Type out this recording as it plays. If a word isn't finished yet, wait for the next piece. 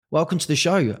Welcome to the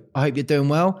show. I hope you're doing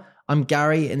well. I'm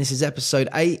Gary, and this is episode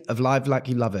 8 of Live Like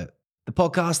You Love It, the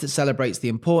podcast that celebrates the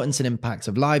importance and impact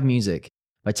of live music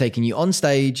by taking you on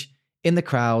stage, in the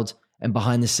crowd, and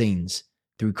behind the scenes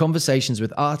through conversations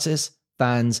with artists,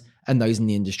 fans, and those in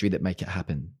the industry that make it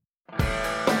happen.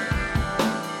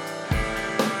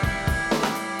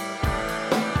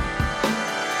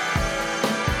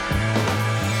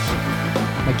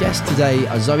 My guests today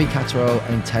are Zoe Catterall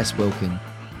and Tess Wilkin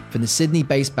from the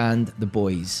Sydney-based band The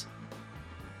Buoys.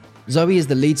 Zoe is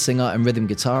the lead singer and rhythm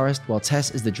guitarist, while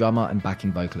Tess is the drummer and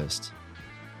backing vocalist.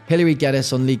 Hilary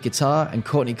Geddes on lead guitar and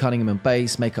Courtney Cunningham on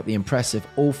bass make up the impressive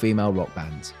all-female rock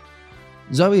band.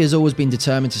 Zoe has always been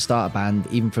determined to start a band,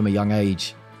 even from a young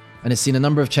age, and has seen a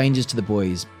number of changes to The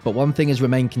Buoys, but one thing has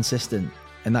remained consistent,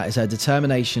 and that is her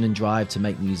determination and drive to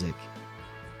make music.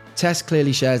 Tess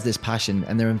clearly shares this passion,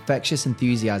 and their infectious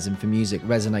enthusiasm for music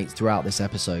resonates throughout this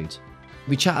episode.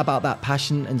 We chat about that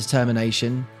passion and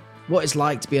determination, what it's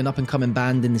like to be an up-and-coming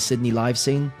band in the Sydney live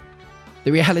scene,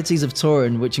 the realities of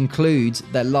touring, which includes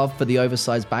their love for the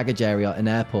oversized baggage area in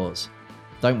airports.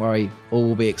 Don't worry, all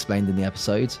will be explained in the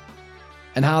episode.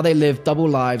 And how they live double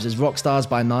lives as rock stars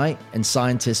by night and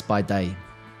scientists by day.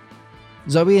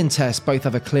 Zoe and Tess both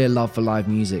have a clear love for live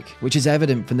music, which is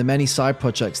evident from the many side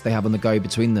projects they have on the go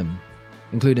between them,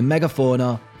 including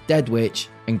Megafauna, Dead Witch,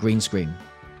 and Green Screen.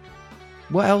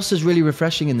 What else is really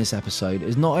refreshing in this episode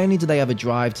is not only do they have a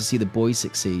drive to see the Buoys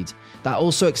succeed, that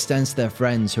also extends to their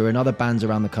friends who are in other bands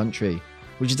around the country,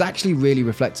 which is actually really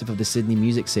reflective of the Sydney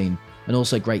music scene and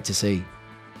also great to see.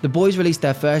 The Buoys released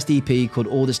their first EP called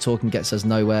All This Talking Gets Us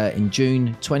Nowhere in June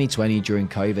 2020 during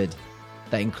COVID.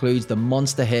 That includes the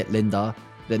monster hit Linda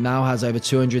that now has over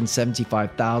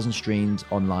 275,000 streams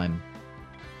online.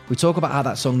 We talk about how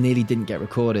that song nearly didn't get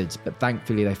recorded, but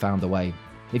thankfully they found a way.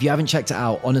 If you haven't checked it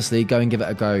out, honestly, go and give it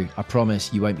a go. I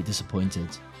promise you won't be disappointed.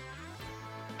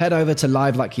 Head over to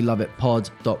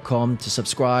livelikeyoulove.itpod.com to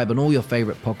subscribe on all your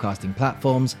favourite podcasting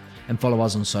platforms and follow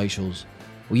us on socials,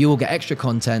 where you will get extra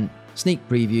content, sneak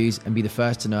previews, and be the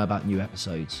first to know about new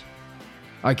episodes.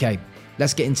 Okay,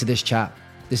 let's get into this chat.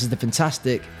 This is the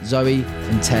fantastic Zoe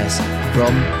and Tess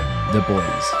from The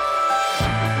Buoys.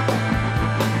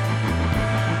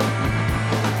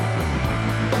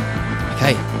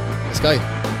 Okay, let's go.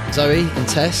 Zoe and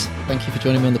Tess, thank you for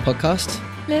joining me on the podcast.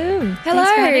 Hello. Hello.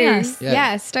 Thanks for having us.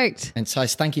 Yeah, stoked. And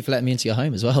Tess, thank you for letting me into your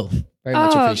home as well. Very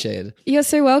much appreciated. You're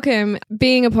so welcome.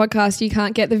 Being a podcast, you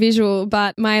can't get the visual,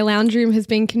 but my lounge room has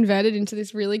been converted into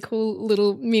this really cool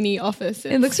little mini office.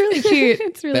 It looks really cute.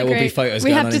 It's really there great. will be photos.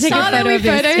 We have to take a photo of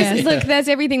this. Yeah. Look, there's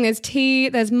everything. There's tea,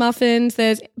 there's muffins,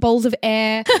 there's bowls of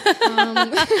air.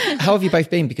 How have you both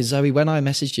been? Because Zoe, when I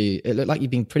messaged you, it looked like you've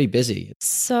been pretty busy.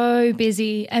 So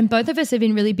busy. And both of us have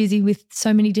been really busy with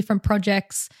so many different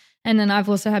projects. And then I've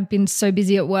also been so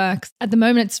busy at work. At the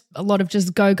moment, it's a lot of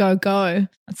just go, go, go.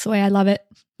 That's the way I love it.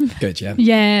 Good, yeah.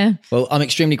 Yeah. Well, I'm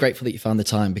extremely grateful that you found the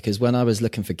time, because when I was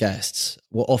looking for guests,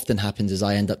 what often happens is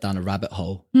I end up down a rabbit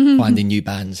hole finding new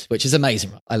bands, which is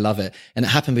amazing. I love it. And it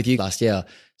happened with you last year.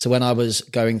 So when I was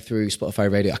going through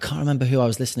Spotify radio, I can't remember who I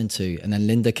was listening to. And then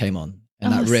Linda came on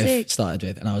and that riff sick. started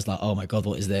with, and I was like, oh my God,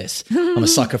 what is this? I'm a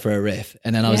sucker for a riff.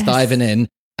 And then I was diving in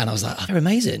and I was like, oh, they're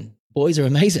amazing. Buoys are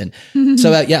amazing.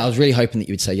 So I was really hoping that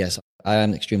you would say yes. I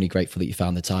am extremely grateful that you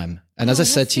found the time. And as I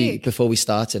said to you before we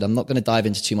started, I'm not going to dive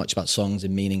into too much about songs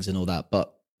and meanings and all that,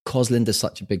 but because Linda's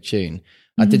such a big tune,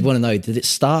 I did want to know, did it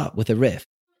start with a riff?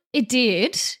 It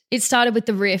did. It started with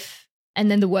the riff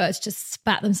and then the words just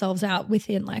spat themselves out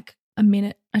within like a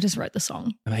minute. I just wrote the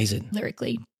song. Amazing.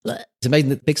 Lyrically. Blech. It's amazing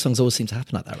that big songs always seem to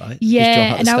happen like that, right?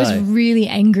 Yeah. And I was really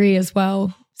angry as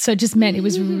well. So it just meant it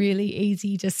was really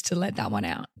easy just to let that one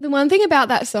out. The one thing about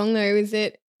that song though is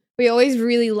that we always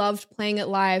really loved playing it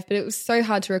live, but it was so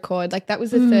hard to record. Like that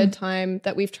was the third time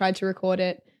that we've tried to record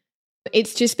it.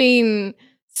 It's just been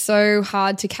so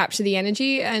hard to capture the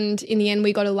energy. And in the end,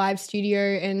 we got a live studio,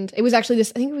 and it was actually I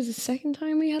think it was the second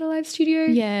time we had a live studio.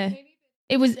 Yeah.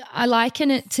 It was, I liken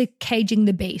it to Caging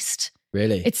the Beast.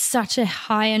 Really? It's such a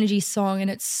high energy song and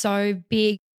it's so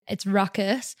big. It's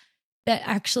ruckus. That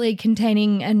actually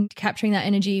containing and capturing that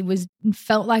energy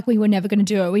felt like we were never going to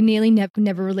do it. We nearly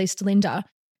never released Linda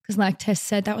because, like Tess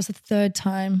said, that was the third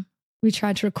time we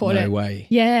tried to record it. No way.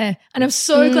 Yeah. And I'm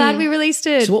so glad we released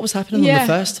it. So what was happening on the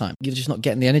first time? You're just not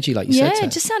getting the energy like you said. Yeah,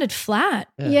 it just sounded flat.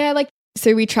 Yeah, like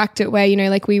so we tracked it where,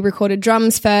 like we recorded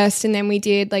drums first and then we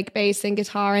did like bass and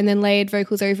guitar and then layered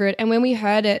vocals over it. And when we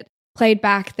heard it played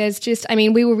back,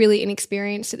 we were really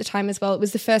inexperienced at the time as well. It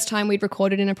was the first time we'd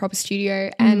recorded in a proper studio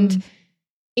and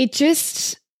it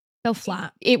just fell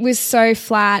flat. It was so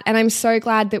flat, and I'm so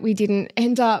glad that we didn't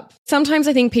end up. Sometimes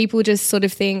I think people just sort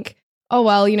of think, oh,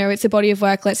 well, you know, it's a body of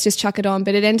work, let's just chuck it on.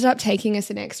 But it ended up taking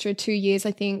us an extra 2 years,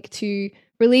 I think, to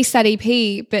release that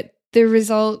EP. But the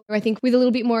result, I think, with a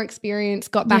little bit more experience,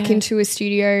 got back into a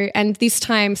studio. And this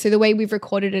time, so the way we've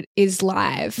recorded it is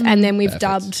live, and then we've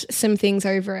dubbed some things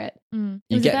over it. You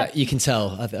get that, you can tell.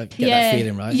 I get that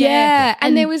feeling, right? Yeah.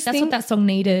 And there was that's what that song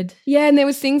needed. Yeah, and there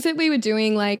was things that we were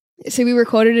doing, like, so we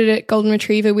recorded it at Golden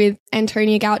Retriever with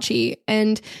Antonia Gauci,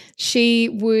 and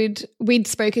we'd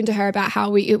spoken to her about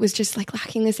how it was just like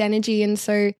lacking this energy, and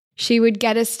so she would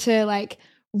get us to like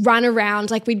run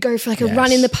around, like we'd go for like a run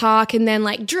in the park and then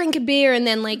like drink a beer, and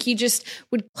then like you just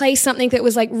would play something that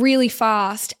was like really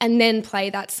fast and then play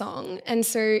that song. And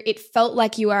so it felt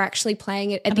like you were actually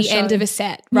playing it at the end of a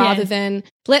set rather than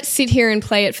let's sit here and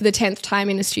play it for the 10th time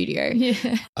in a studio.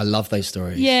 Yeah. I love those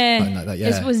stories. Yeah. Like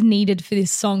This was needed for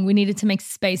this song. We needed to make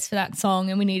space for that song,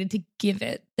 and we needed to give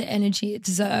it the energy it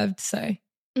deserved. So,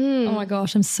 oh my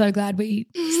gosh, I'm so glad we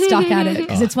stuck at it,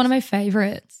 because it's one of my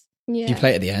favorites. Yeah. Do you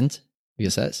play it at the end? Your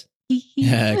sets?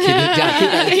 Yeah, keep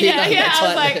that I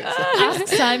was like, ask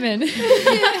Simon. No,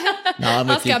 I'm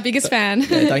with ask you. our biggest fan.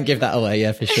 Yeah, don't give that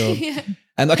away, for sure.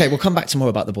 Okay, we'll come back to more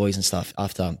about the boys and stuff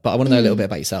after, but I want to know a little bit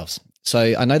about yourselves.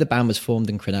 So I know the band was formed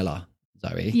in Cronulla,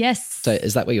 Zoe. Yes. So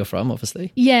is that where you're from,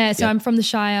 obviously? Yeah, so I'm from the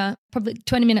Shire, probably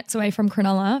 20 minutes away from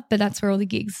Cronulla, but that's where all the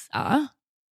gigs are.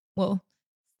 Well,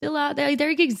 still are. There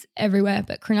are gigs everywhere,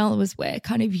 but Cronulla was where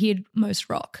kind of you heard most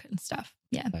rock and stuff.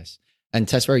 Yeah. Nice. And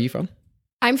Tess, where are you from?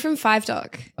 I'm from Five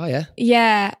Dock. Oh, yeah?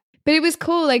 Yeah. But it was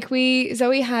cool. Like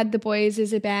Zoe had the Buoys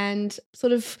as a band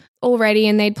sort of already,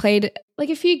 and they'd played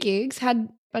like a few gigs, had a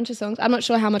bunch of songs. I'm not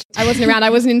sure how much. I wasn't around. I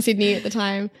wasn't in Sydney at the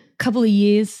time. Couple of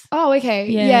years. Oh, okay.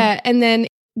 Yeah. And then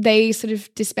they sort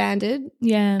of disbanded.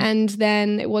 Yeah. And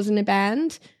then it wasn't a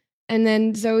band. And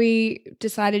then Zoe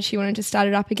decided she wanted to start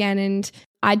it up again. And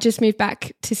I just moved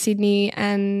back to Sydney,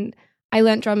 and I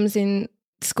learnt drums in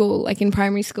school, like in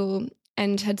primary school,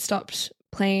 and had stopped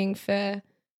playing for,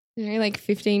 like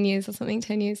 15 years or something,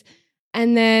 10 years.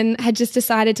 And then had just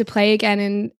decided to play again.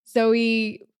 And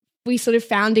Zoe, we sort of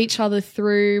found each other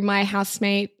through my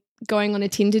housemate going on a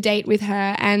Tinder date with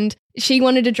her. And she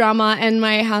wanted a drummer, and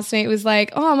my housemate was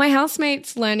like, oh, my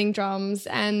housemate's learning drums.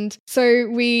 And so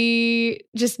we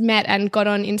just met and got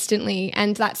on instantly.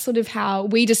 And that's sort of how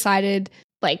we decided,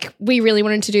 like, we really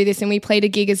wanted to do this, and we played a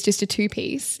gig as just a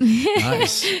 2-piece.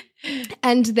 Nice.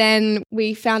 And then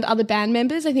we found other band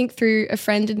members, I think through a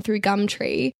friend and through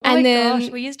Gumtree. Oh and my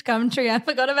gosh, we used Gumtree. I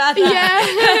forgot about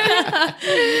that.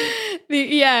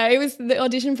 Yeah. It was, the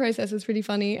audition process was pretty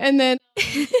funny. And then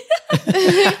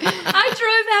I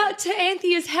drove out to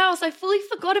Anthea's house. I fully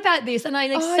forgot about this, and I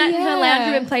sat in her lounge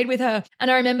room and played with her.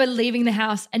 And I remember leaving the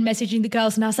house and messaging the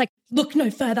girls, and I was like, look no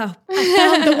further. I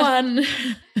found the one.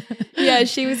 Yeah,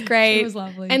 she was great. She was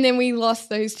lovely. And then we lost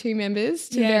those two members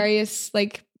to various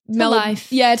like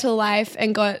life. Yeah, to life,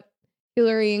 and got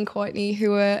Hillary and Courtney, who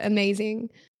were amazing.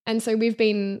 And so we've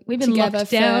been together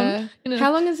locked down.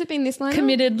 How long has it been this long?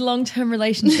 Committed long-term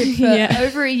relationship for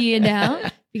over a year now,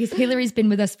 because Hillary's been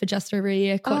with us for just over a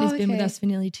year. Courtney's been with us for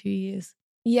nearly 2 years.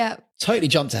 Yeah. Totally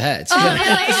jumped ahead. Oh, really?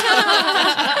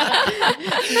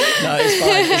 No,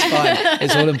 it's fine.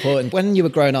 It's all important. When you were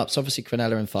growing up, so obviously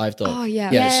Cronulla and Five Dock. Oh,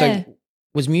 yeah. So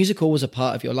was music always a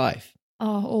part of your life?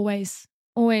 Oh, always.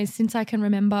 Always, since I can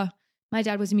remember. My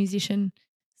dad was a musician.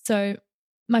 So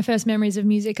my first memories of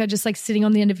music are just like sitting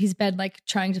on the end of his bed, like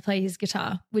trying to play his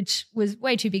guitar, which was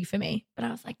way too big for me. But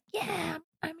I was like, yeah,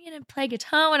 I'm going to play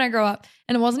guitar when I grow up.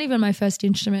 And it wasn't even my first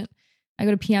instrument. I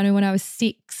got a piano when I was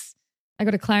 6. I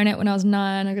got a clarinet when I was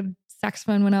 9. I got a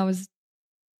saxophone when I was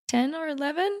 10 or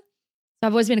 11. So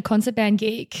I've always been a concert band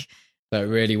geek. So it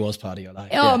really was part of your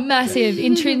life. Oh, massive,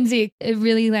 intrinsic. It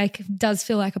really like does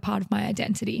feel like a part of my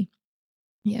identity.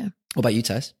 Yeah. What about you,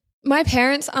 Tess? My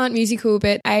parents aren't musical,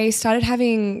 but I started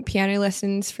having piano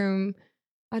lessons from,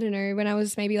 I don't know, when I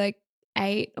was maybe like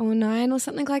 8 or 9 or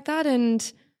something like that.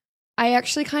 And I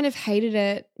actually kind of hated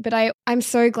it, but I'm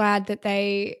so glad that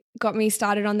they got me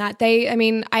started on that.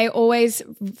 I always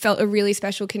felt a really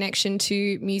special connection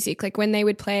to music. Like when they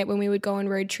would play it, when we would go on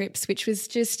road trips, which was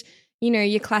just,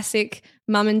 your classic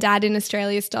mum and dad in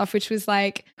Australia stuff, which was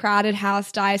like Crowded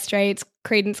House, Dire Straits,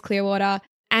 Creedence Clearwater.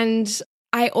 And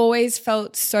I always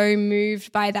felt so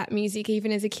moved by that music,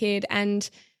 even as a kid. And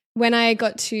when I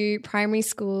got to primary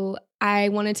school, I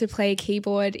wanted to play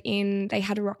keyboard they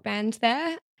had a rock band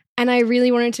there. And I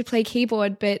really wanted to play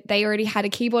keyboard, but they already had a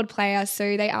keyboard player.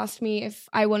 So they asked me if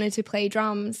I wanted to play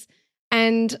drums.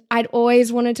 And I'd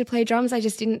always wanted to play drums. I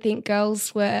just didn't think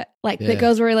girls were that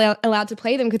girls were allowed to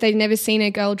play them, because they'd never seen a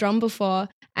girl drum before.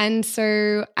 And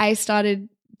so I started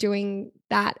doing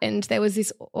that. And there was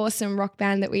this awesome rock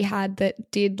band that we had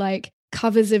that did like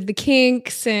covers of the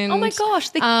Kinks and Oh my gosh,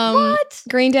 what?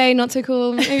 Green Day, not so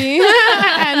cool maybe,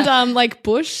 and like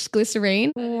Bush,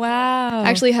 Glycerine. Wow.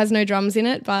 Actually has no drums in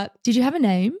it, but Did you have a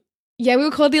name? yeah, we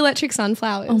were called the Electric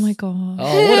Sunflowers. Oh my god.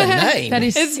 Oh, what a name. That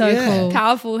is so cool.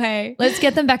 Powerful, hey. Let's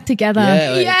get them back together.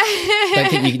 Yeah. Don't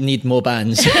think you need more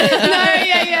bands. No,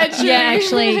 yeah, true. Yeah,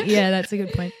 actually, yeah, that's a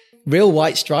good point. Real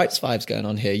White Stripes vibes going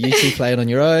on here. You two playing on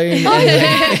your own. Oh,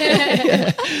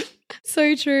 yeah.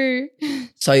 So true.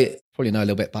 So you probably know a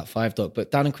little bit about Five Dog,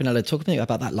 but down in Cronulla, talk to me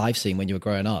about that live scene when you were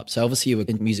growing up. So obviously you were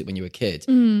in music when you were a kid.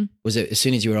 Was it as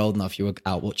soon as you were old enough you were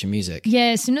out watching music?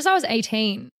 Yeah, as soon as I was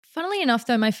 18. Funnily enough,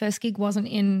 though, my first gig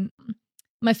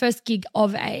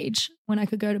of age when I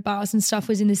could go to bars and stuff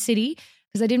was in the city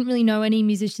because I didn't really know any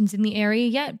musicians in the area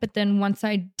yet. But then once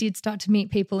I did start to meet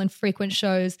people and frequent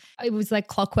shows, it was like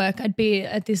clockwork. I'd be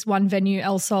at this one venue,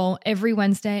 El Sol, every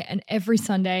Wednesday and every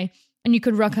Sunday. And you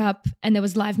could rock up and there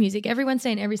was live music every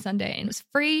Wednesday and every Sunday. And it was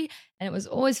free and it was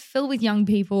always filled with young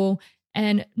people.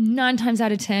 And 9 times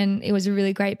out of 10, it was a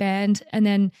really great band. And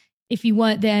then if you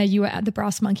weren't there, you were at the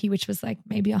Brass Monkey, which was like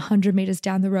maybe 100 meters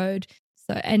down the road.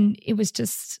 So, and it was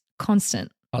just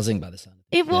constant. Buzzing by the sound.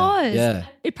 It was. Yeah.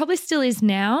 It probably still is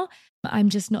now. I'm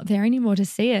just not there anymore to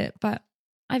see it, but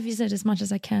I visit as much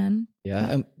as I can. Yeah.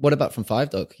 And what about from Five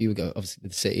Dog? You would go obviously to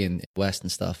the city and West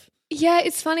and stuff. Yeah,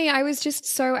 it's funny. I was just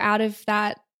so out of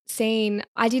that scene.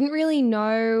 I didn't really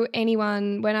know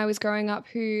anyone when I was growing up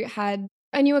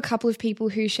I knew a couple of people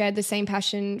who shared the same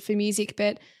passion for music,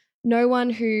 but no one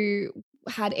who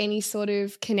had any sort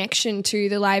of connection to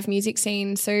the live music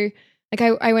scene. So like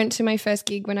I went to my first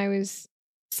gig when I was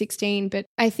 16, but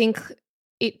I think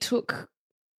it took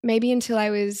maybe until I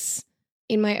was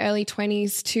in my early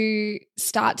 20s to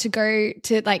start to go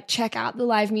to like check out the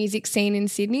live music scene in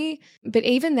Sydney. But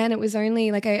even then it was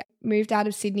only like I moved out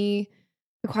of Sydney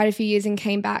for quite a few years and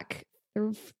came back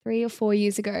 3 or 4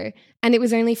 years ago. And it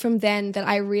was only from then that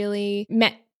I really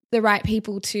met the right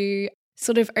people to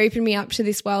sort of open me up to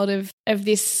this world of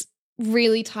this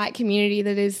really tight community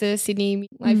that is the Sydney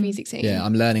live music scene. Yeah,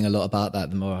 I'm learning a lot about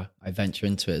that the more I venture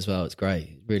into it as well. It's great.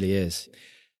 It really is.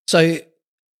 So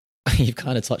you've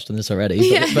kind of touched on this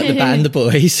already, but the band, The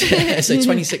Buoys. So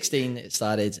 2016 it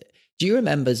started. Do you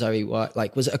remember, Zoe,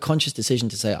 was it a conscious decision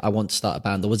to say, I want to start a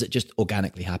band, or was it just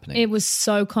organically happening? It was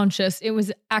so conscious. It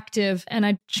was active, and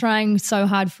I'd trying so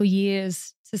hard for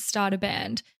years to start a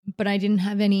band, but I didn't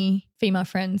have any female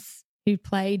friends who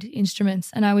played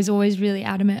instruments, and I was always really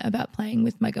adamant about playing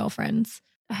with my girlfriends.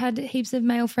 I had heaps of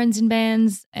male friends in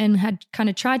bands and had kind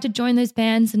of tried to join those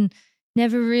bands and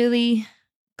never really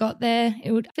got there. I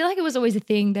feel like it was always a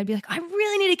thing. They'd be like, I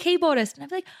really need a keyboardist. And I'd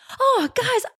be like, oh,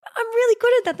 guys, I'm really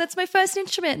good at that. That's my first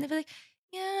instrument. And they'd be like,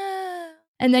 yeah.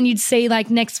 And then you'd see like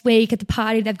next week at the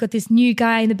party, they've got this new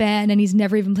guy in the band and he's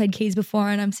never even played keys before.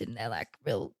 And I'm sitting there like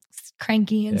real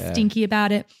cranky and stinky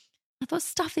about it. I thought,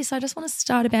 stuff this. I just want to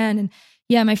start a band. And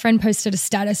yeah, my friend posted a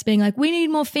status being like, we need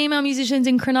more female musicians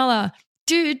in Cronulla.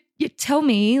 Dude, you tell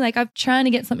me, like I'm trying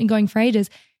to get something going for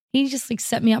ages. He just like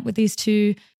set me up with these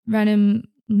 2 random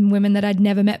women that I'd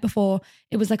never met before.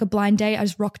 It was like a blind date. I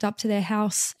just rocked up to their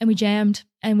house and we jammed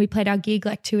and we played our gig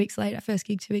like 2 weeks later, first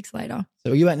gig 2 weeks later.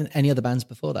 So were you in any other bands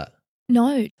before that?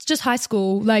 No, it's just high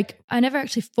school. Like I never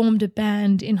actually formed a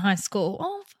band in high school.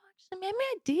 Oh, maybe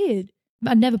I did.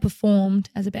 I'd never performed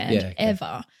as a band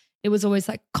ever. It was always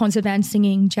like concert band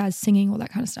singing, jazz singing, all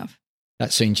that kind of stuff.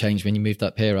 That soon changed when you moved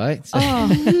up here, right? So. Oh,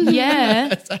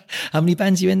 yeah. How many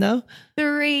bands are you in now?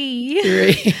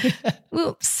 3.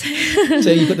 Whoops. So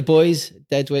you've got The Buoys,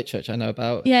 Dead Witch, which I know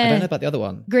about. Yeah. I don't know about the other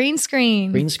one. Green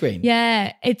Screen. Green Screen.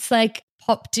 Yeah. It's like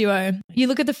pop duo. You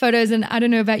look at the photos and I don't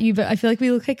know about you, but I feel like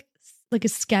we look like a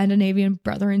Scandinavian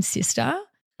brother and sister.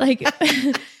 Like,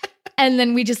 and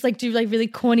then we just like do like really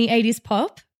corny 80s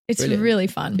pop. It's Brilliant. Really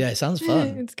fun. Yeah, it sounds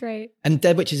fun. It's great. And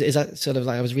Dead Witch, is that sort of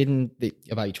like, I was reading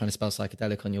about you trying to spell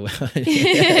psychedelic on your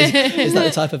is that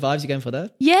the type of vibes you're going for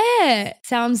there? Yeah.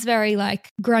 Sounds very like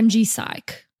grungy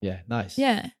psych. Yeah, nice.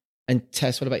 Yeah. And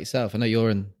Tess, what about yourself? I know you're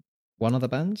in one other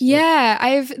band.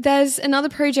 Yeah, there's another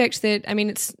project that, I mean,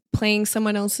 it's playing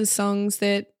someone else's songs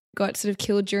that got sort of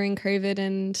killed during COVID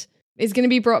and is going to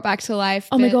be brought back to life.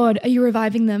 Oh my God, are you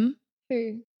reviving them?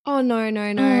 Who? Oh, no,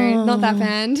 not that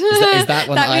band. Is that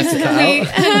one that I have to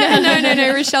cut out?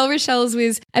 No. Rochelle's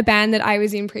was a band that I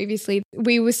was in previously.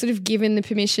 We were sort of given the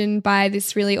permission by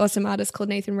this really awesome artist called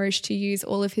Nathan Roche to use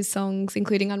all of his songs,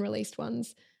 including unreleased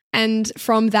ones. And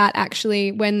from that,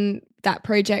 actually, when that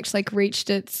project like reached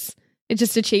it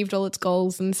just achieved all its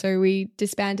goals. And so we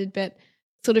disbanded. But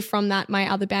sort of from that, my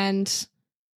other band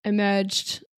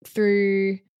emerged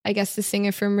through, I guess, the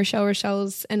singer from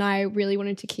Rochelle's and I really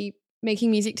wanted to keep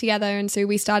making music together. And so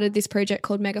we started this project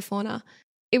called Megafauna.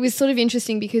 It was sort of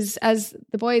interesting because as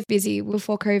the boys busy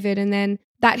before COVID, and then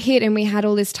that hit and we had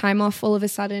all this time off all of a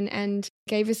sudden and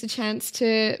gave us a chance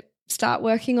to start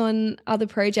working on other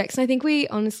projects. And I think we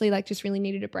honestly like just really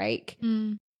needed a break.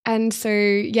 And so,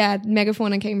 yeah,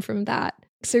 Megafauna came from that.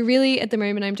 So really at the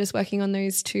moment I'm just working on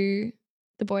those two,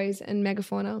 the Buoys and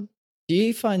Megafauna. Do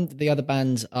you find the other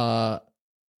bands are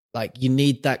like you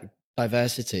need that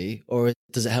diversity, or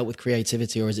does it help with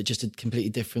creativity, or is it just a completely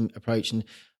different approach? And it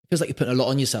feels like you're putting a lot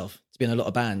on yourself to be in a lot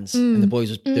of bands, and the Buoys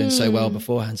was doing so well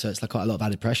beforehand, so it's like quite a lot of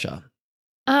added pressure.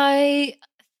 For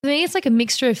me, it's like a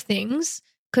mixture of things,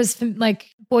 because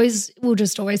like Buoys will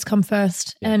just always come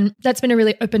first, and that's been a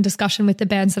really open discussion with the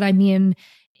bands that I'm in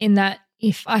that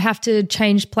if I have to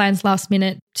change plans last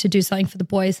minute to do something for the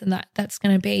Buoys, then that's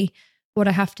going to be what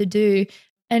I have to do.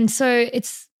 And so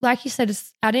it's like you said,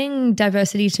 it's adding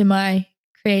diversity to my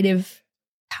creative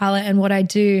palette and what I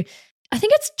do. I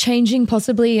think it's changing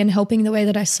possibly and helping the way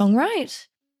that I songwrite.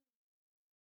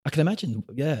 I can imagine,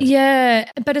 yeah.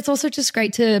 Yeah, but it's also just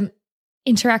great to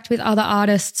interact with other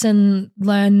artists and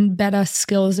learn better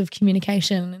skills of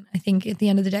communication. I think at the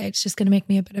end of the day, it's just going to make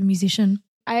me a better musician.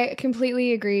 I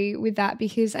completely agree with that,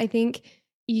 because I think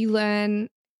you learn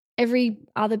every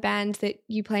other band that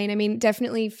you play in. I mean,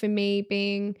 definitely for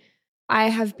me I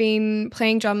have been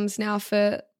playing drums now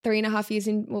for 3.5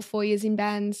 years 4 years in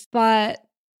bands, but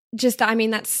just, I mean,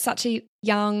 that's such a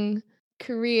young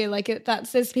career. Like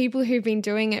there's people who've been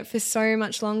doing it for so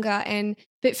much longer.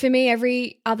 But for me,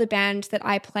 every other band that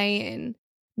I play in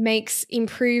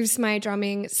improves my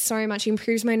drumming so much,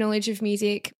 improves my knowledge of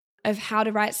music, of how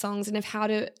to write songs and of how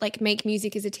to like make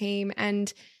music as a team.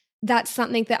 And that's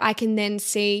something that I can then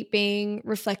see being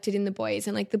reflected in the Buoys.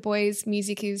 And like the Buoys'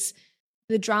 music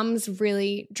the drums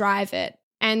really drive it.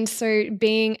 And so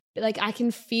being like, I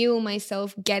can feel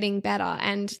myself getting better,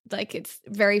 and like it's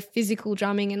very physical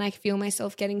drumming, and I feel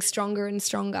myself getting stronger and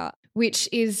stronger, which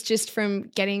is just from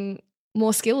getting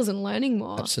more skills and learning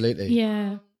more. Absolutely.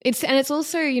 Yeah. It's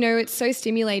also, it's so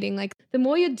stimulating. Like the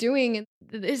more you're doing,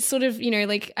 it's sort of,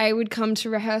 like I would come to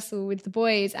rehearsal with the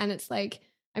Buoys and it's like,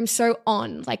 I'm so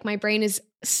on, like my brain is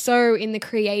so in the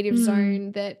creative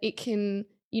zone that it can,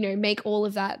 make all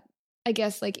of that, I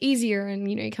guess, like easier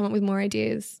and, come up with more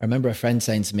ideas. I remember a friend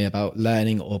saying to me about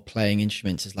learning or playing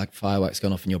instruments is like fireworks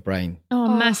going off in your brain. Oh,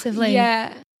 massively.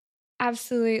 Yeah,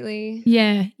 absolutely.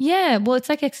 Yeah. Yeah. Well, it's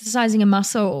like exercising a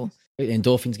muscle.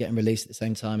 Endorphins getting released at the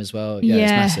same time as well. Yeah,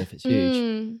 it's massive. It's huge.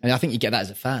 And I think you get that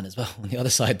as a fan as well. On the other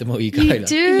side, the more you go. You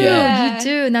do.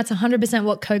 And that's 100%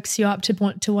 what coaxes you up to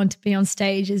want to be on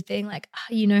stage, is being like,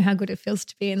 you know how good it feels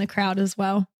to be in the crowd as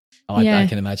well. Oh, I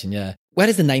can imagine, yeah. Where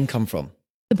does the name come from?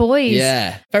 The Buoys.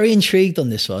 Yeah. Very intrigued on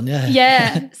this one, yeah.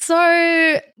 Yeah.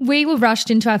 So we were rushed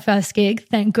into our first gig,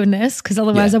 thank goodness, because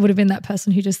otherwise I would have been that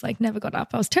person who just like never got up.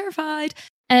 I was terrified.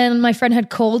 And my friend had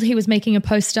called. He was making a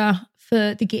poster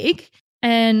for the gig,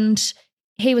 and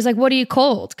he was like, what are you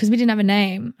called? Because we didn't have a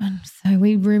name. And so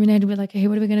we ruminated. We're like, hey,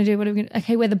 what are we going to do?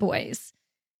 Okay, we're the Buoys.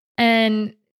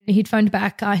 And he'd phoned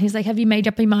back. He's like, have you made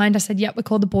up your mind? I said, yep, we're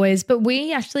called the Buoys. But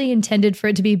we actually intended for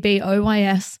it to be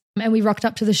Boys. And we rocked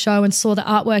up to the show and saw the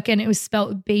artwork, and it was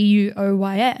spelled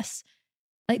Buoys,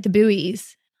 like the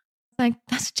buoys. Like,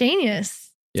 that's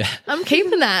genius. Yeah. I'm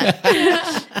keeping that.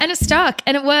 And it stuck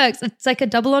and it works. It's like a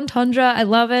double entendre. I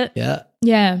love it. Yeah.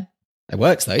 Yeah. It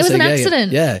works though. It was an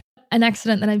accident. Yeah. An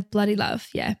accident that I bloody love.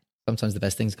 Yeah. Sometimes the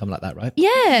best things come like that, right?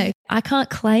 Yeah. I can't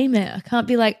claim it. I can't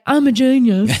be like, I'm a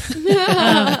genius.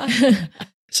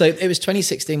 So it was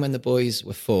 2016 when the Buoys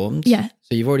were formed. Yeah.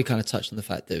 So you've already kind of touched on the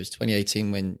fact that it was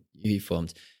 2018 when you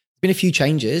formed. There's been a few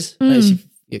changes. Notice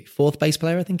your fourth bass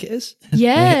player, I think it is.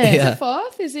 Yeah. Yeah.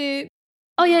 Fourth, is it?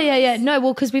 Oh, yeah. No,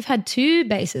 well, because we've had two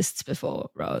bassists before,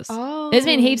 Rose. Oh. There's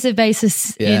been heaps of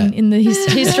bassists in the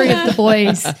history of the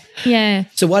Buoys. Yeah.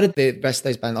 So why did the rest of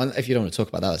those bands, if you don't want to talk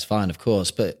about that, that's fine, of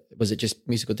course, but was it just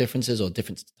musical differences or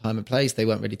different time and place? They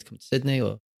weren't ready to come to Sydney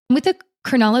or? With the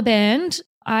Cronulla band,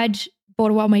 I'd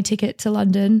bought a one-way ticket to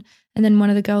London, and then one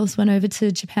of the girls went over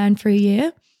to Japan for a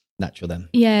year. Natural then.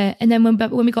 Yeah. And then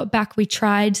when we got back, we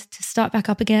tried to start back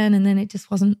up again, and then it just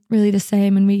wasn't really the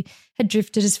same, and we had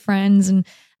drifted as friends. And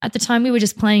at the time we were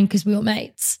just playing because we were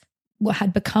mates,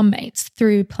 had become mates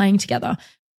through playing together.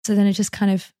 So then it just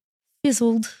kind of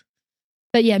fizzled.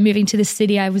 But yeah, moving to this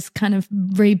city, I was kind of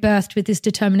rebirthed with this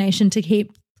determination to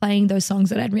keep playing those songs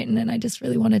that I'd written, and I just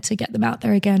really wanted to get them out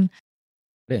there again.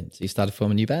 Brilliant. So you started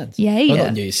forming new bands. Yeah. Well,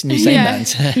 not new same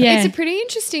bands. Yeah. It's a pretty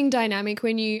interesting dynamic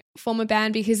when you form a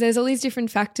band, because there's all these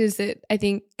different factors that I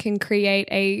think can create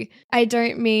I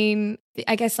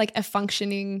guess like a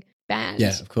functioning band.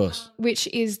 Yeah, of course. Which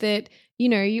is that, you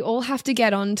know, you all have to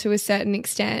get on to a certain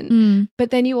extent,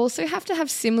 but then you also have to have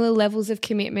similar levels of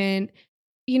commitment.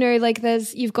 You know, like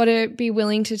you've got to be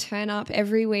willing to turn up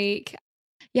every week.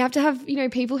 You have to have, you know,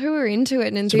 people who are into it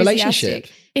and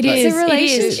enthusiastic. It's a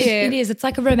relationship. It is. It's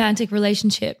like a romantic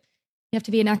relationship. You have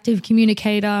to be an active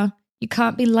communicator. You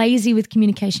can't be lazy with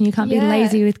communication. You can't be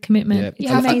lazy with commitment. You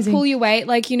have to pull your weight.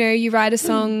 Like, you know, you write a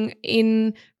song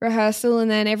in rehearsal and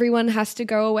then everyone has to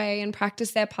go away and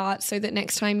practice their parts so that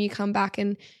next time you come back,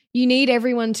 and you need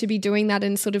everyone to be doing that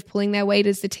and sort of pulling their weight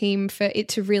as the team for it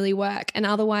to really work. And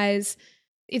otherwise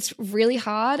it's really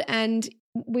hard, and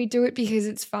we do it because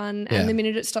it's fun. And the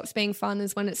minute it stops being fun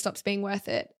is when it stops being worth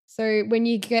it. So when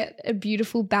you get a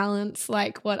beautiful balance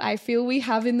like what I feel we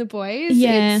have in the Buoys,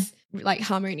 it's like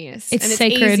harmonious. It's and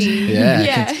sacred. It's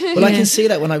easy. Well, I can see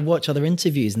that when I watch other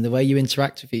interviews and the way you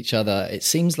interact with each other. It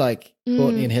seems like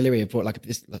Courtney and Hilary have brought like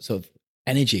this sort of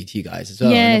energy to you guys as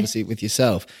well, and obviously with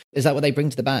yourself. Is that what they bring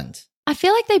to the band? I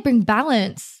feel like they bring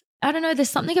balance. I don't know, there's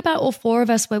something about all four of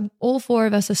us where all four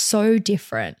of us are so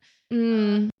different.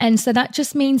 And so that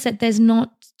just means that there's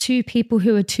not two people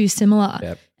who are too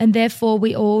similar. And therefore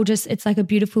we all just, it's like a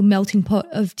beautiful melting pot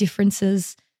of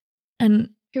differences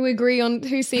and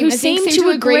who seem to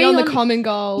agree on the common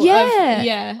goal.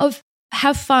 Of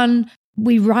have fun.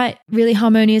 We write really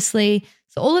harmoniously.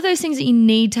 So all of those things that you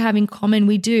need to have in common,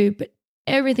 we do. But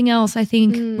everything else, I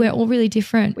think we're all really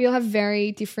different. We all have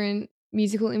very different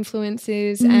musical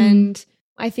influences, and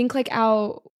I think like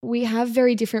we have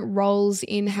very different roles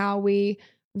in how we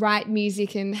write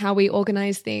music and how we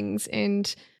organize things,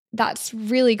 and that's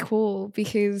really cool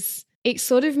because it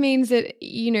sort of means that,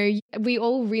 you know, we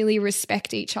all really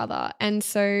respect each other. And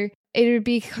so it would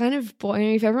be kind of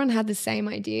boring if everyone had the same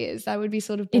ideas. That would be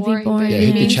sort of boring.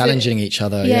 You'd be challenging each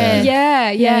other.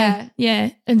 Yeah.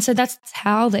 And so that's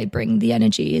how they bring the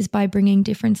energy, is by bringing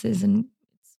differences, and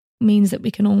it means that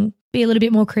we can all be a little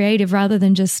bit more creative rather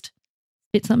than just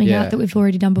spit something out that we've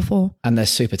already done before. And they're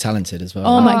super talented as well.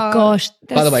 Oh my gosh.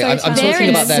 By the way, I'm talking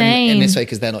about them in this way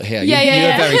because they're not here. You're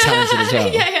very talented as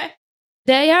well.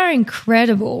 They are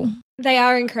incredible. They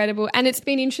are incredible. And it's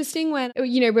been interesting when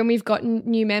we've gotten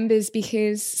new members,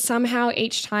 because somehow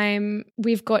each time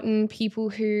we've gotten people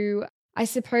who I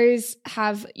suppose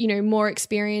have, you know, more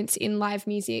experience in live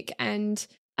music. And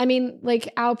I mean,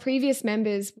 like our previous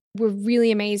members were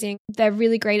really amazing. They're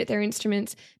really great at their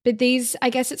instruments. But these, I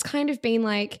guess it's kind of been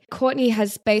like Courtney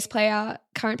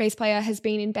current bass player has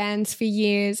been in bands for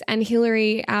years, and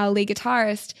Hilary, our lead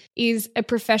guitarist, is a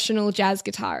professional jazz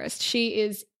guitarist. She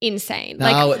is insane.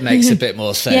 Now it makes a bit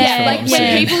more sense.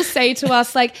 When people say to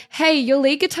us like, hey, your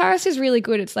lead guitarist is really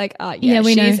good, it's like,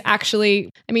 we know.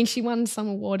 Actually, I mean, she won some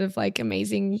award of like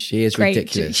amazing. She is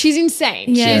ridiculous. She's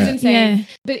insane. Yeah. She's insane. Yeah.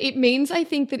 But it means, I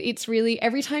think, that it's really,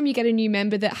 every time you get a new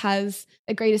member that has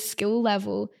a greater skill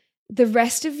level, the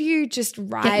rest of you just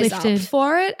rise up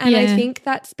for it. And I think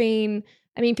that's been,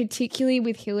 I mean, particularly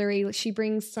with Hilary, she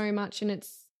brings so much, and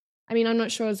it's, I mean, I'm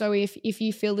not sure, Zoe, if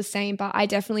you feel the same, but I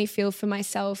definitely feel for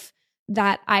myself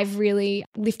that I've really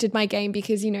lifted my game,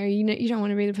 because, you don't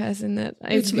want to be the person that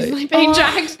is like being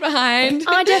dragged behind.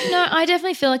 I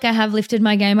definitely feel like I have lifted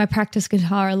my game. I practice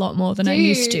guitar a lot more than I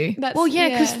used to.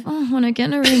 Because when I get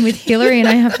in a room with Hilary and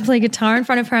I have to play guitar in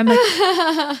front of her, I'm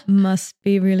like, must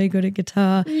be really good at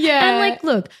guitar. Yeah. And like,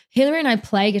 look, Hilary and I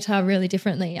play guitar really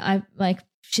differently.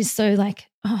 She's so like,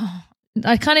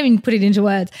 I can't even put it into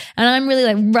words. And I'm really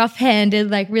like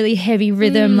rough-handed, like really heavy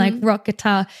rhythm, like rock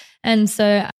guitar. And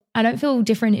so I don't feel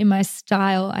different in my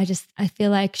style. I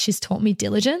feel like she's taught me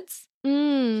diligence.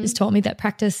 She's taught me that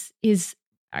practice is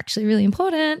actually really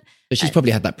important. But she's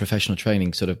probably had that professional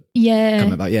training sort of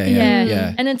come about.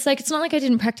 Yeah. And it's like, it's not like I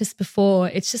didn't practice before.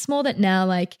 It's just more that now,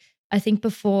 like, I think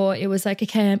before it was like,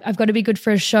 okay, I've got to be good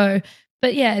for a show.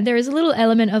 But yeah, there is a little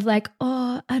element of like,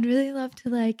 oh, I'd really love to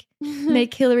like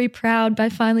make Hilary proud by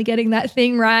finally getting that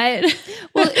thing right.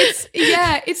 Well,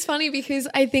 it's funny because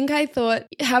I think I thought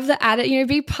have the attitude,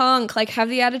 be punk, like have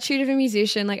the attitude of a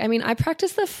musician. Like, I mean, I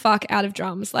practice the fuck out of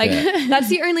drums. Like that's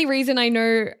the only reason I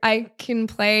know I can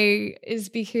play is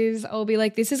because I'll be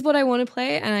like, this is what I want to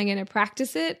play and I'm going to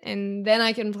practice it and then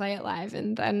I can play it live.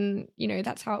 And then,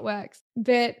 that's how it works.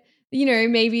 But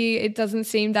maybe it doesn't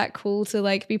seem that cool to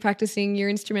like be practicing your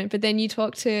instrument, but then you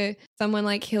talk to someone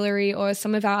like Hilary or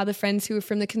some of our other friends who are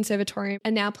from the conservatorium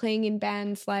and now playing in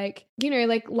bands like,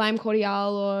 like Lime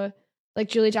Cordiale or like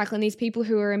Julia Jacqueline, these people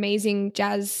who are amazing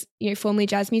jazz, formerly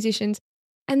jazz musicians,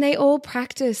 and they all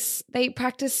practice. They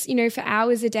practice, for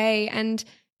hours a day. And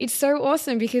it's so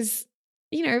awesome because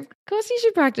of course you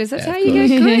should practice. That's how you get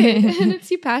good. And it's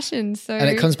your passion. So and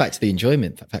it comes back to the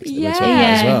enjoyment factor that we're talking about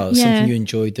as well. Something you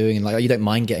enjoy doing, and like you don't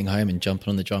mind getting home and jumping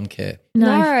on the drum kit.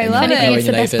 No, I love it. It's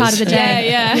the best part of the day.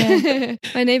 Yeah.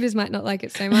 My neighbours might not like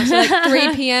it so much. Like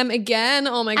 3 p.m. again.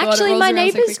 Oh my God. Actually, my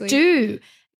neighbours do.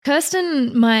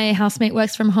 Kirsten, my housemate,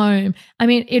 works from home. I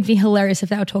mean, it'd be hilarious if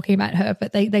they were talking about her,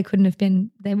 but they couldn't have been.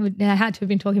 They had to have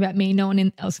been talking about me. No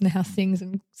one else in the house sings.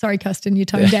 And sorry, Kirsten, you're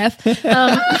tone deaf.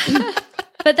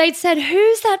 But they'd said,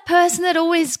 "Who's that person that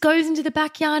always goes into the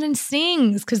backyard and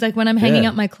sings?" Because like when I'm hanging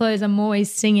up my clothes, I'm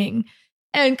always singing.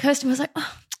 And Kirsten was like,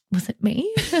 "Oh, was it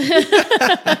me?" That's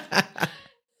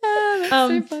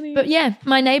so funny. But yeah,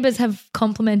 my neighbours have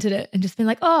complimented it and just been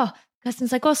like, "Oh."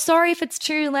 Kirsten's like, "Oh, sorry if it's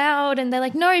too loud." And they're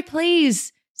like, "No,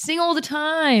 please sing all the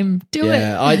time. Do it."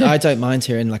 Yeah, I don't mind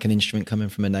hearing like an instrument coming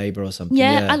from a neighbour or something.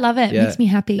 Yeah, I love it. It makes me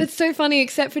happy. It's so funny,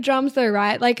 except for drums though,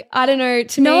 right? Like, I don't know,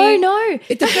 to me. No.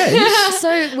 It depends.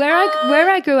 So where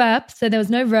I grew up, so there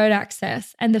was no road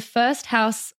access, and the first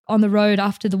house on the road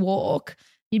after the walk,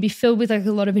 you'd be filled with like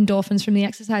a lot of endorphins from the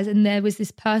exercise. And there was this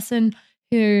person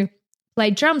who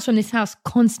played drums from this house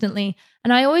constantly.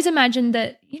 And I always imagined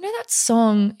that, that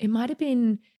song, it might have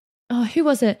been, who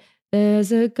was it?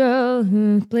 There's a girl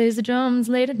who plays the drums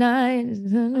late at night.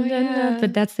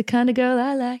 But that's the kind of girl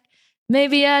I like.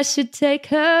 Maybe I should take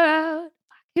her out.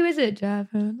 Who is it? Drive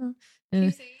her along.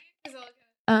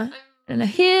 And I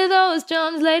hear those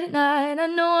drums late at night. I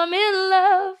know I'm in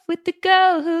love with the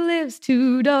girl who lives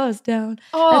 2 doors down.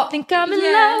 I think I'm in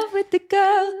love with the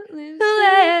girl who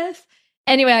lives.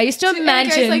 Anyway, I used to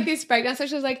imagine. It goes like this breakdown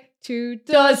section was like 2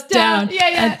 doors down.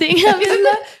 Yeah. I think I'm in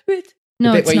love with.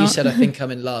 No, the bit it's where not. you said, "I think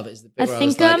I'm in love," is the bit where I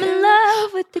was like, I'm in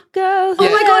love with the girl. Oh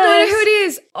my God, I know who it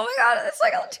is. Oh my God, it's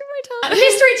like on the tip of my tongue.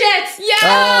 Mystery Jets.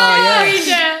 Yeah. Mystery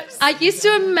Jets. I used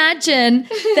to imagine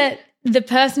that the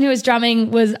person who was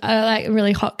drumming was like a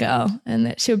really hot girl, and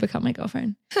that she would become my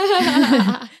girlfriend.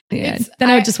 Then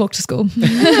I would just walk to school.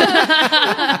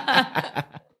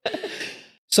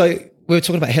 So we were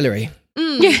talking about Hillary.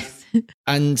 Yes.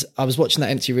 And I was watching that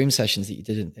empty room sessions that you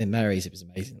did in Mary's. It was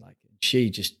amazing. Like she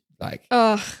just like,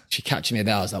 she captured me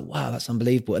there. I was like, wow, that's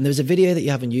unbelievable. And there was a video that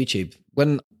you have on YouTube.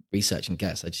 When researching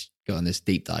guests, I just got on this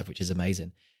deep dive, which is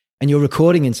amazing. And you're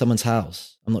recording in someone's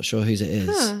house. I'm not sure whose it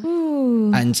is.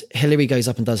 And Hillary goes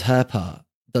up and does her part,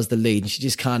 does the lead. And she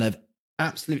just kind of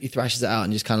absolutely thrashes it out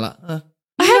and just kind of like,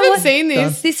 I haven't seen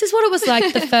this. Done. This is what it was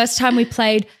like the first time we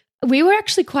played. We were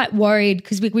actually quite worried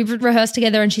because we rehearsed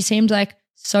together and she seemed like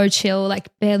so chill, like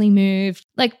barely moved,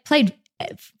 like played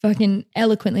fucking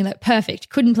eloquently, like perfect.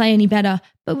 Couldn't play any better,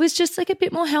 but was just like a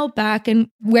bit more held back.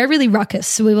 And we're really ruckus.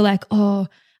 So we were like, oh,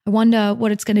 I wonder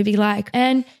what it's going to be like.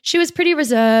 And she was pretty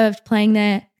reserved playing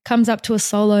there, comes up to a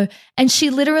solo and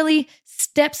she literally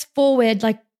steps forward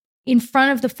like in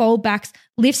front of the foldbacks,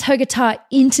 lifts her guitar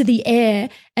into the air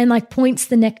and like points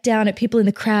the neck down at people in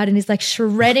the crowd and is like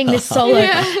shredding this solo.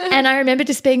 And I remember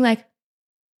just being like,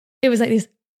 it was like this.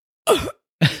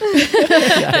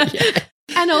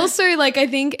 And also like, I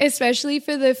think especially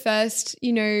for the first,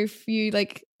 few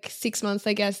like 6 months,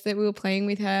 I guess, that we were playing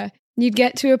with her, you'd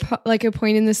get to a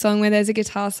point in the song where there's a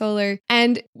guitar solo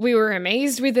and we were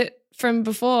amazed with it from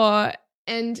before.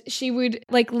 And she would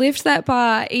like lift that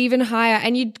bar even higher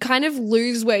and you'd kind of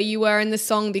lose where you were in the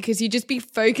song because you'd just be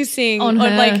focusing on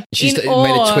like she's in made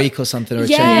awe. a tweak or something or a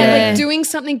change. Like doing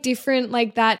something different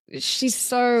like that. She's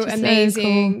so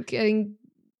amazing. So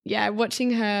cool.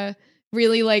 Watching her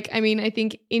really like, I mean, I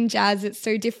think in jazz it's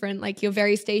so different. Like you're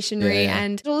very stationary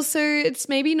and also it's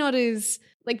maybe not as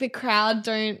like the crowd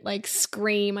don't like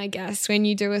scream, I guess, when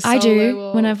you do a solo. I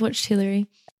do when I've watched Hillary.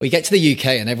 We get to the UK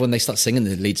and everyone, they start singing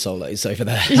the lead solos over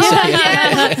there.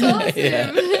 That's awesome.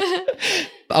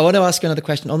 I want to ask you another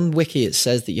question. On Wiki, it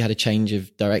says that you had a change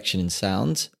of direction in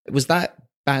sound. Was that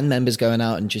band members going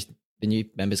out and just the new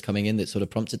members coming in that sort of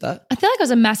prompted that? I feel like it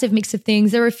was a massive mix of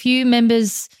things. There were a few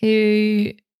members who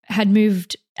had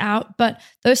moved out, but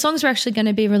those songs were actually going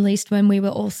to be released when we were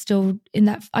all still in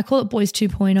that, I call it Buoys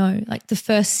 2.0, like the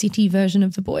first city version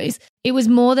of the Buoys. It was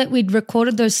more that we'd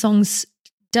recorded those songs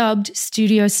dubbed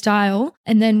studio style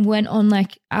and then went on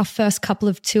like our first couple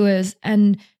of tours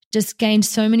and just gained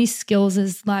so many skills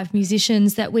as live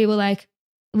musicians that we were like,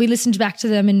 we listened back to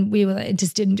them and we were like, it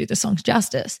just didn't do the songs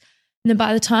justice. And then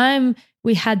by the time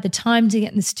we had the time to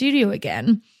get in the studio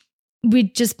again,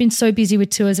 we'd just been so busy with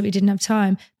tours that we didn't have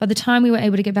time. By the time we were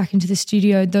able to get back into the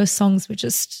studio, those songs were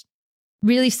just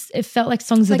really, it felt like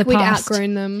songs of the past. We'd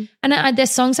outgrown them. And they're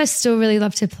songs I still really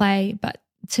love to play, but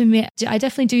to me, I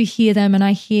definitely do hear them and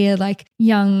I hear like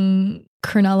young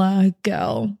Cronulla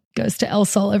girl goes to El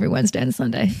Sol every Wednesday and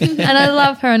Sunday. And I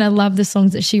love her and I love the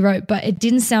songs that she wrote, but it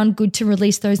didn't sound good to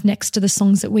release those next to the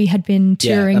songs that we had been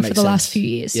touring for the last few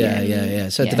years. Yeah.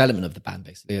 So development of the band,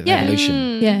 basically.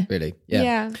 Evolution. Really.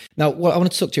 Yeah. Now, what I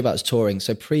wanted to talk to you about is touring.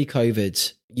 So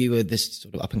pre-COVID, you were this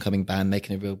sort of up-and-coming band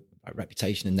making a real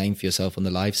reputation and name for yourself on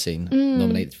the live scene,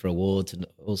 nominated for awards and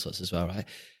all sorts as well, right?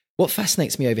 What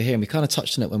fascinates me over here, and we kind of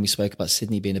touched on it when we spoke about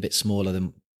Sydney being a bit smaller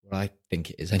than what I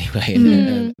think it is anyway,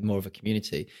 and more of a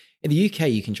community. In the UK,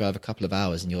 you can drive a couple of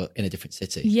hours and you're in a different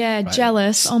city. Yeah, right?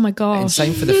 jealous. Oh my gosh. And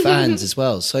same for the fans as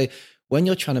well. So when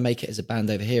you're trying to make it as a band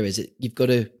over here, is it you've got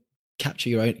to capture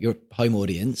your home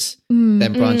audience,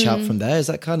 then branch out from there? Is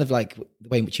that kind of like the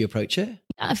way in which you approach it?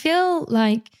 I feel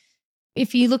like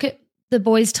if you look at the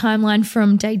Buoys' timeline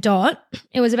from day dot,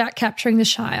 it was about capturing the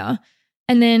Shire.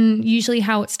 And then usually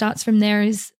how it starts from there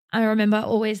is, I remember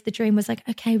always the dream was like,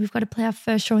 okay, we've got to play our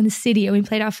first show in the city. And we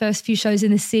played our first few shows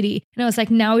in the city. And I was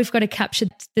like, now we've got to capture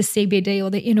the CBD or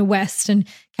the inner west and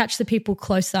catch the people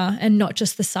closer and not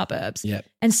just the suburbs. Yep.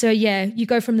 And so, you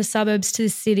go from the suburbs to the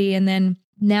city. And then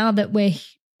now that we're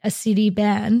a city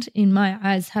band, in my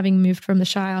eyes, having moved from the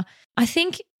Shire, I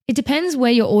think it depends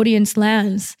where your audience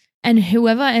lands. And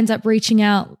whoever ends up reaching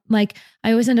out, like I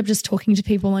always end up just talking to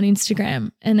people on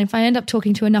Instagram. And if I end up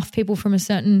talking to enough people from a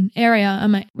certain area,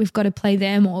 I'm like, we've got to play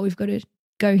there more. We've got to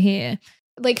go here.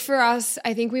 Like for us,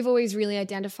 I think we've always really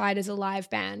identified as a live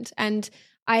band. And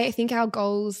I think our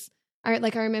goals are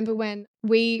like, I remember when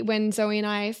Zoe and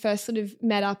I first sort of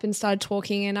met up and started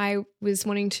talking, and I was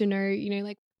wanting to know,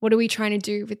 like, what are we trying to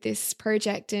do with this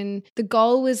project? And the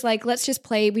goal was like, let's just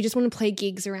play. We just want to play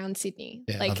gigs around Sydney.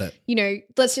 Yeah, like, love it.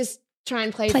 Let's just try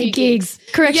and play a few gigs.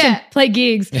 Correction. Yeah. Play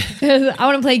gigs. I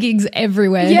want to play gigs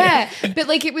everywhere. Yeah. But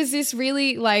like, it was this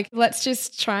really like, let's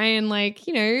just try and like,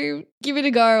 give it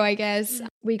a go, I guess.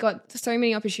 We got so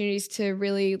many opportunities to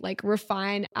really like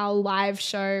refine our live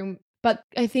show. But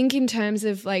I think in terms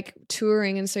of like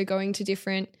touring and so going to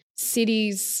different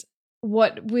cities,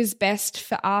 what was best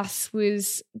for us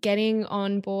was getting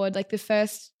on board. Like the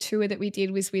first tour that we did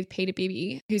was with Peter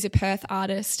Bibby, who's a Perth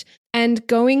artist, and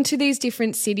going to these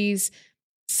different cities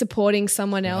supporting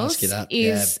someone else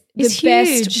is the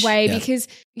best way because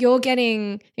you're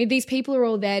getting, these people are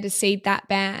all there to see that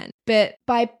band. But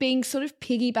by being sort of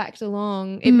piggybacked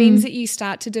along, it means that you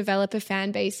start to develop a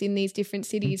fan base in these different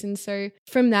cities. And so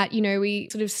from that, we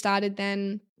sort of started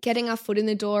then getting our foot in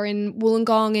the door in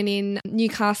Wollongong and in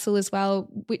Newcastle as well,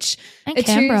 which and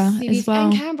Canberra as well.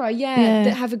 And Canberra,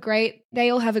 that they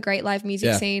all have a great live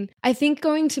music scene. I think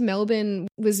going to Melbourne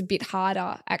was a bit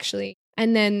harder actually.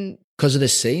 And then because of the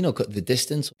scene or the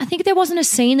distance? I think there wasn't a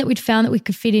scene that we'd found that we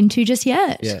could fit into just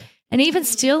yet. Yeah. And even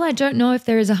still, I don't know if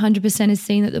there is 100% a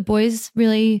scene that the Buoys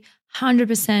really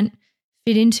 100%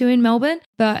 fit into in Melbourne,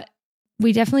 but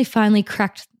we definitely finally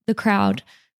cracked the crowd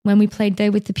when we played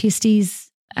there with the Pisties.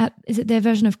 Is it their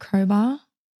version of Crowbar?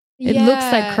 It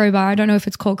looks like Crowbar. I don't know if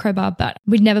it's called Crowbar, but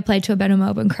we'd never played to a better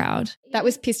Melbourne crowd. That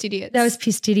was Pissed Idiots.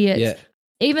 Yeah.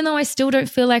 Even though I still don't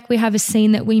feel like we have a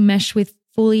scene that we mesh with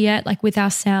fully yet, like with our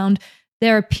sound,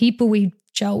 there are people we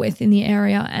gel with in the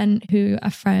area and who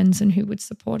are friends and who would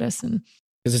support us. And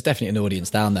because there's definitely an audience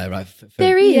down there, right? For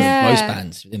there is. Most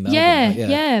bands in Melbourne.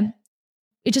 Yeah.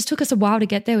 It just took us a while to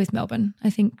get there with Melbourne, I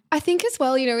think. I think as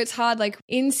well, it's hard. Like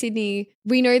in Sydney,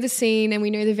 we know the scene and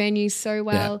we know the venues so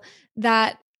well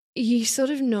that you sort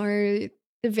of know the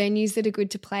venues that are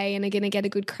good to play and are going to get a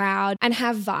good crowd and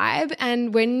have vibe.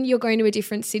 And when you're going to a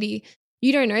different city,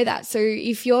 you don't know that. So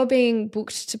if you're being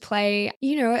booked to play,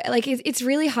 like it's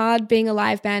really hard being a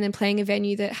live band and playing a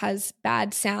venue that has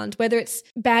bad sound, whether it's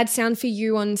bad sound for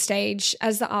you on stage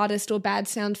as the artist or bad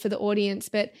sound for the audience,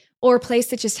 or a place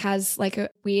that just has like a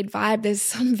weird vibe. There's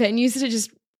some venues that are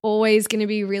just always going to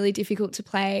be really difficult to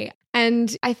play.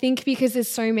 And I think because there's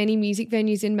so many music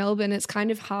venues in Melbourne, it's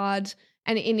kind of hard.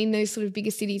 And in those sort of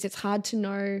bigger cities, it's hard to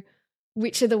know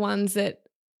which are the ones that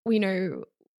we know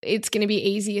it's going to be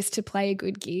easiest to play a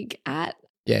good gig at.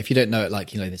 Yeah, if you don't know it like,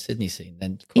 the Sydney scene,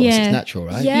 then of course it's natural,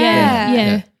 right?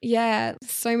 Yeah.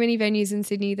 So many venues in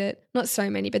Sydney not so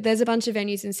many, but there's a bunch of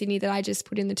venues in Sydney that I just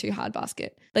put in the too hard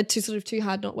basket. Like too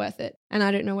hard, not worth it. And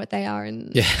I don't know what they are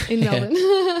in Melbourne.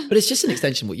 But it's just an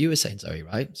extension of what you were saying, Zoe,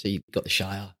 right? So you've got the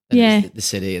Shire, then the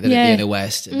city, and then the inner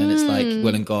west, and then it's like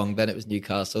Wollongong, then it was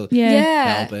Newcastle,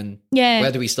 Melbourne. Yeah.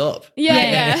 Where do we stop?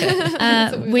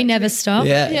 Yeah. We never stop.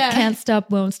 Yeah. Can't stop,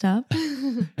 won't stop.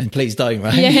 And please don't,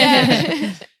 right?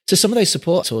 Yeah. So some of those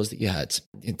support tours that you had,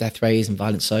 Death Rays and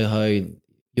Violent Soho,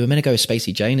 you were meant to go with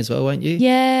Spacey Jane as well, weren't you?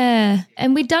 Yeah.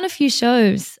 And we'd done a few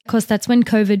shows. Of course, that's when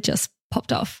COVID just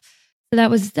popped off. So that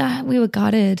was, we were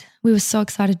gutted. We were so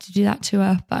excited to do that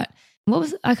tour, but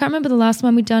I can't remember the last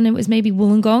one we'd done. It was maybe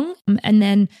Wollongong. And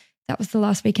then that was the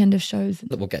last weekend of shows.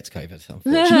 We'll get to COVID,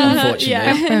 unfortunately.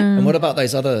 Yeah. And what about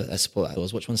those other support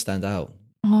tours? Which ones stand out?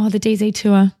 Oh, the DZ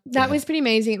tour. That was pretty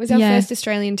amazing. It was our first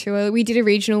Australian tour. We did a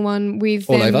regional one with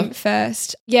all them over?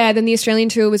 first. Yeah, then the Australian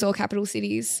tour was all capital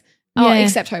cities. Oh,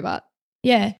 except Hobart.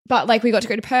 Yeah. But like we got to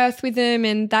go to Perth with them,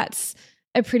 and that's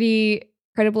a pretty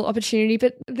incredible opportunity.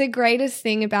 But the greatest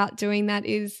thing about doing that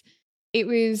is it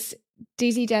was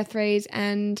DZ Death Rays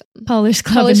and Polish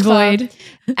Club and Void.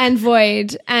 And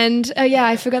Void. And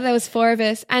I forgot there was 4 of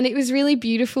us. And it was really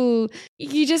beautiful.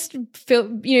 You just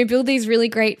build these really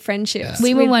great friendships. Yeah.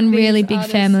 We were one really big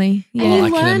family. Yeah. And you I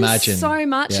can learn imagine. so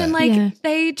much. Yeah. And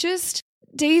they just,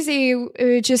 DZ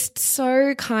were just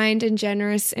so kind and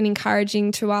generous and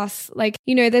encouraging to us. Like,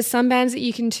 there's some bands that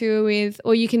you can tour with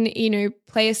or you can,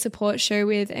 play a support show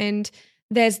with, and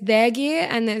there's their gear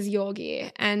and there's your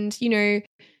gear. And,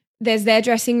 there's their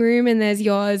dressing room and there's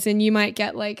yours, and you might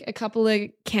get like a couple of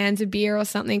cans of beer or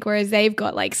something, whereas they've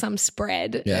got like some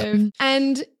spread. Yeah.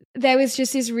 And there was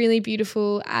just this really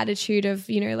beautiful attitude of,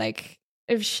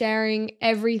 of sharing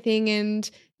everything,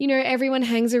 and, everyone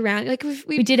hangs around. Like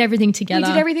we did everything together.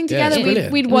 We did everything together.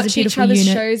 Yeah, we'd watch each other's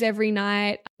shows every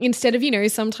night instead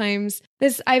of, sometimes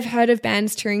I've heard of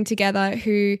bands touring together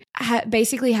who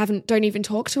basically don't even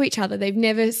talk to each other. They've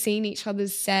never seen each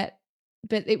other's set.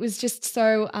 But it was just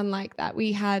so unlike that.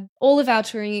 We had all of our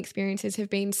touring experiences have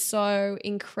been so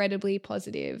incredibly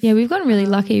positive. Yeah, we've gotten really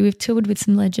lucky. We've toured with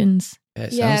some legends. Yeah,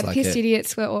 sounds like Pissed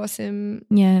Idiots were awesome.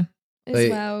 Yeah. As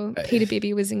well. Peter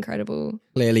Bibby was incredible.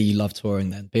 Clearly you love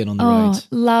touring then, being on the road.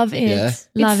 Love it. Yeah.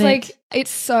 Love it. Like, it's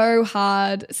so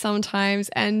hard sometimes,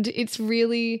 and it's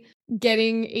really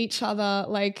getting each other,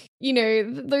 like,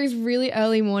 those really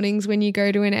early mornings when you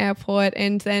go to an airport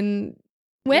and then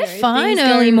we're fine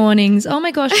early mornings. Oh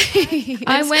my gosh.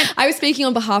 I was speaking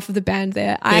on behalf of the band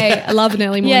there. I love an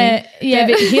early morning. Yeah.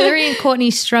 But Hillary and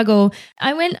Courtney struggle.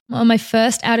 I went on my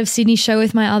first out of Sydney show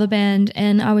with my other band,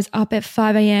 and I was up at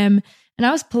 5 a.m. and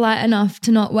I was polite enough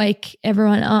to not wake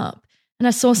everyone up. And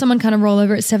I saw someone kind of roll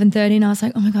over at 7:30, and I was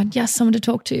like, oh my God, yes, someone to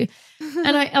talk to.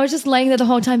 And I was just laying there the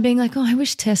whole time being like, oh, I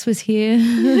wish Tess was here.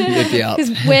 You'd be up.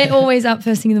 Because we're always up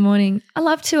first thing in the morning. I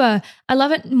love tour. I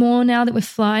love it more now that we're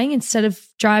flying instead of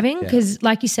driving, because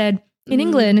like you said, in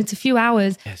England, it's a few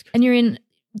hours and you're in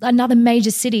another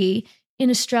major city.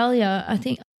 In Australia, I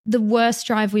think the worst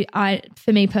drive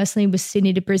for me personally was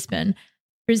Sydney to Brisbane.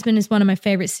 Brisbane is one of my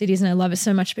favourite cities and I love it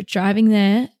so much, but driving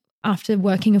there after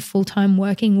working a full-time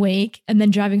working week and then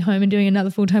driving home and doing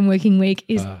another full-time working week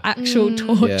is actual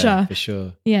torture. Yeah, for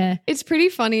sure. Yeah. It's pretty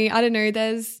funny. I don't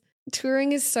know.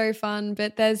 Touring is so fun,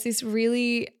 but there's this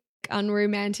really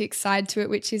unromantic side to it,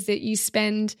 which is that you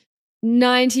spend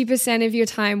 90% of your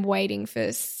time waiting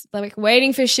for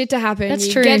shit to happen. That's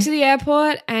you true. Get to the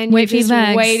airport and Wait for you're your just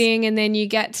bags. waiting, and then you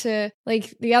get to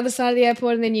like the other side of the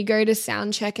airport, and then you go to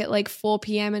sound check at like 4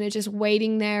 p.m. and are just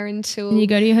waiting there until And you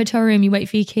go to your hotel room, you wait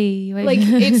for your key. like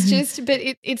it's just, but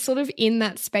it's sort of in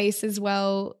that space as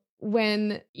well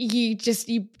when you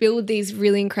build these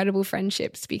really incredible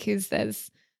friendships, because there's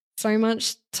so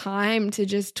much time to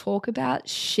just talk about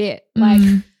shit. Like,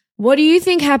 what do you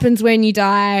think happens when you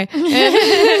die?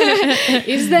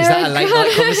 Is that a late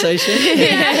night conversation?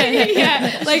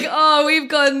 yeah. Like, oh, we've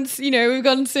gone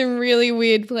some really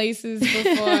weird places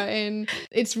before, and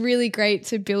it's really great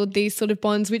to build these sort of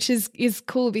bonds, which is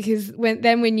cool, because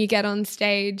when you get on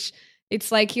stage,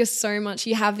 it's like you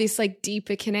have this like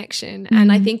deeper connection.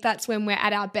 And I think that's when we're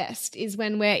at our best, is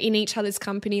when we're in each other's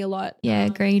company a lot. Yeah,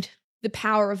 agreed. The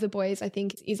power of the Buoys, I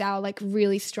think, is our like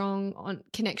really strong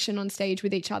connection on stage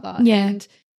with each other. Yeah. And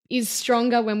is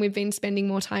stronger when we've been spending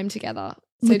more time together.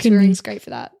 So Look at me. touring's great for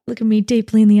that. Look at me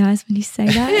deeply in the eyes when you say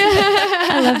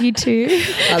that. I love you too.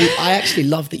 I actually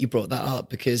love that you brought that up,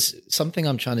 because something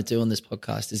I'm trying to do on this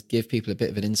podcast is give people a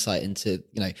bit of an insight into,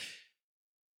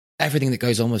 everything that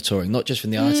goes on with touring, not just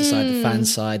from the artist side, the fan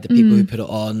side, the people who put it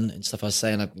on and stuff. I was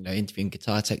saying, I'm interviewing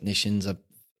guitar technicians,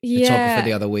 photographer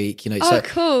the other week, so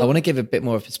cool. I want to give a bit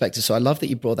more of perspective. So I love that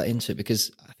you brought that into it,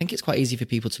 because I think it's quite easy for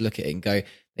people to look at it and go,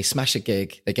 they smash a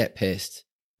gig, they get pissed,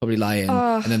 probably lie in,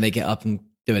 and then they get up and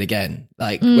do it again.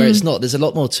 Like, where it's not, there's a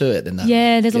lot more to it than that.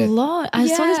 Yeah, there's a lot. I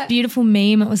saw this beautiful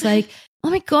meme. It was like,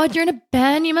 oh my God, you're in a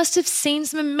band. You must have seen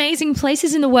some amazing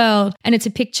places in the world. And it's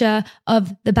a picture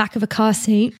of the back of a car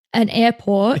seat, an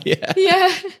airport,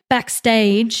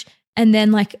 backstage, and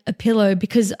then like a pillow,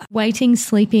 because waiting,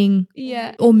 sleeping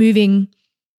or moving,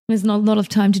 there's not a lot of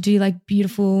time to do like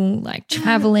beautiful like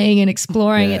traveling and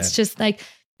exploring. It's just like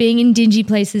being in dingy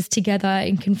places together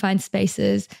in confined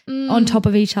spaces on top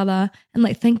of each other. And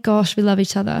like, thank gosh we love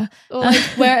each other. Or like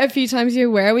where a few times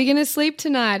where are we going to sleep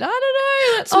tonight? I don't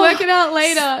know. Let's work it out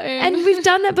later. And we've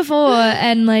done that before.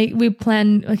 And like we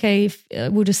planned, okay,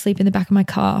 we'll just sleep in the back of my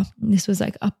car. This was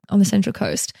like up on the Central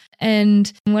Coast.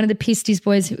 And one of the Pisties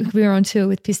boys, we were on tour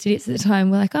with Pistidiets at the time,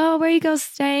 we're like, oh, where are you girls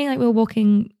staying? Like we were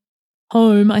walking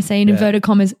home, I say in inverted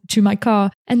commas, to my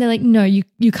car. And they're like, no, you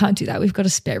can't do that. We've got a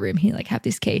spare room here. Like, have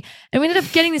this key. And we ended up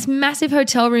getting this massive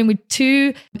hotel room with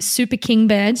 2 super king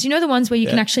beds. You know the ones where you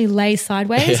can actually lay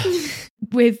sideways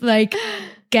with like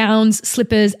gowns,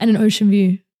 slippers, and an ocean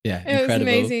view. Yeah, it was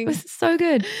amazing. It was so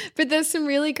good. But there's some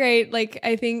really great, like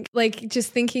I think, like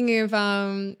just thinking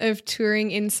of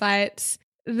touring insights.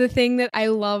 The thing that I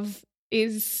love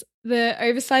is the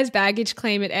oversized baggage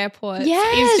claim at airports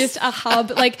is just a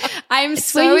hub. Like I'm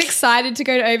so excited to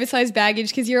go to oversized baggage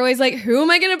because you're always like, who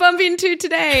am I going to bump into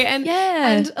today? And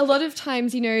and a lot of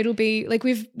times, you know, it'll be like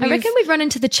I reckon we've run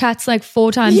into the chats like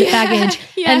 4 times at baggage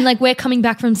and like we're coming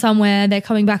back from somewhere, they're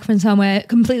coming back from somewhere,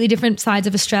 completely different sides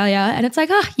of Australia. And it's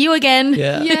like, you again.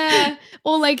 Yeah.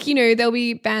 Or like, you know, there'll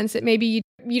be bands that maybe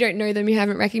you don't know them, you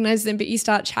haven't recognized them, but you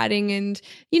start chatting and,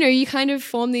 you know, you kind of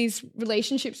form these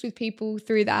relationships with people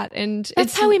through that. And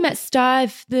that's how we met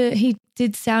Stive. He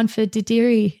did sound for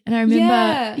Didiri. And I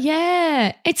remember,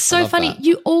 it's so funny. That.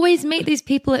 You always meet these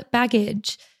people at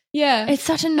baggage. Yeah. It's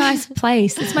such a nice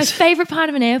place. It's my favorite part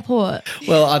of an airport.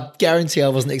 Well, I guarantee I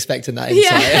wasn't expecting that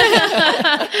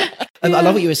insight. And I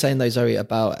love what you were saying though, Zoe,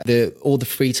 about all the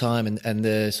free time and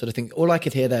the sort of thing. All I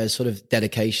could hear there is sort of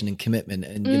dedication and commitment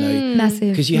and, you know.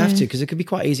 Massive. Because you have to, because it could be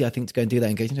quite easy, I think, to go and do that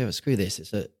and go, you know what, screw this.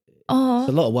 It's a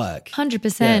lot of work.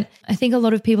 100%. Yeah. I think a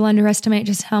lot of people underestimate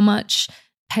just how much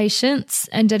patience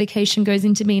and dedication goes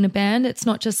into being a band. It's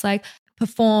not just like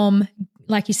perform,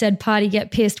 like you said, party, get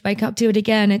pissed, wake up, do it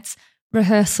again. It's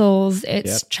rehearsals,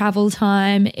 it's travel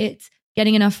time, it's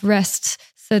getting enough rest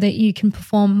so that you can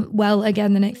perform well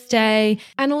again the next day.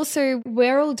 And also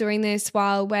we're all doing this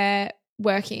while we're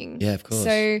working. Yeah, of course.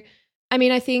 So, I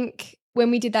mean, I think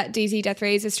when we did that DZ Death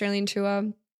Rays Australian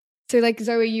tour, so like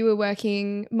Zoe, you were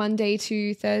working Monday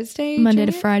to Thursday? Monday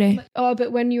to Friday. Oh,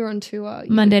 but when you were on tour?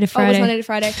 Monday to Friday. Oh, it was Monday to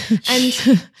Friday.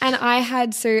 And I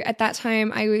had, so at that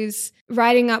time I was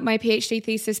writing up my PhD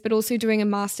thesis, but also doing a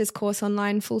master's course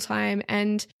online full time.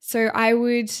 And so I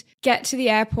would get to the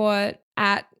airport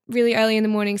at really early in the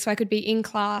morning so I could be in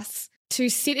class, to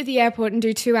sit at the airport and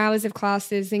do 2 hours of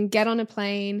classes and get on a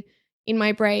plane in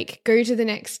my break, go to the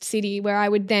next city where I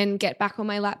would then get back on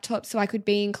my laptop so I could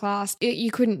be in class.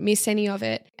 You couldn't miss any of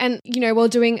it. And, you know, while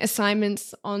doing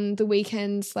assignments on the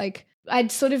weekends, like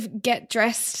I'd sort of get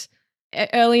dressed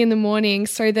early in the morning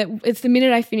so that it's the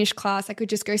minute I finished class, I could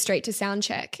just go straight to sound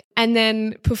check and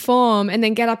then perform and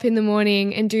then get up in the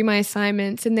morning and do my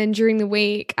assignments. And then during the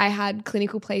week I had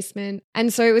clinical placement.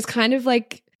 And so it was kind of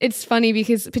like, it's funny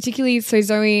because particularly, so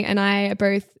Zoe and I are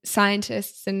both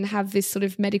scientists and have this sort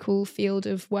of medical field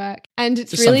of work. And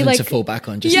it's just really something like to fall back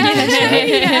on. Just And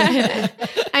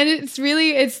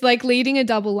it's like leading a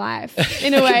double life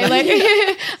in a way. Like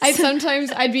I'd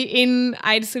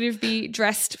sort of be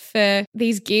dressed for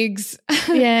these gigs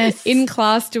in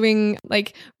class doing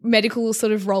like medical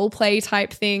sort of role play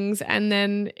type things. And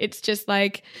then it's just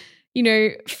like, you know,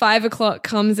 5 o'clock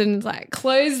comes and like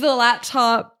close the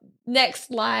laptop, next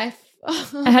life.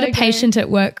 I had a patient at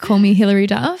work call me Hilary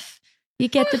Duff. You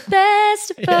get the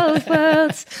best of both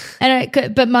worlds.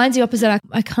 But mine's the opposite.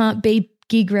 I can't be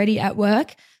gig ready at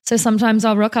work. So sometimes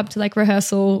I'll rock up to like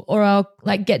rehearsal or I'll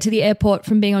like get to the airport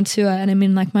from being on tour and I'm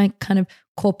in like my kind of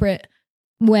corporate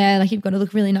wear. Like you've got to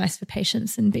look really nice for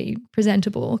patients and be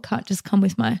presentable. Can't just come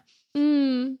with my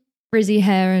frizzy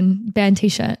hair and band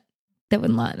t-shirt. They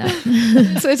wouldn't like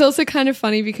that. So it's also kind of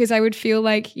funny because I would feel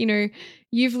like, you know,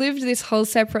 you've lived this whole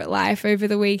separate life over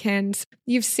the weekends.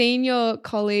 You've seen your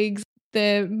colleagues,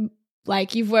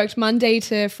 you've worked Monday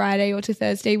to Friday or to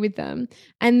Thursday with them.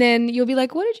 And then you'll be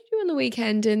like, what did you do on the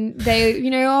weekend? And they, you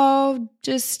know,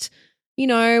 just, you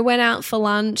know, went out for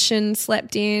lunch and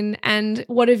slept in. And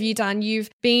what have you done? You've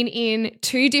been in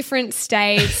 2 different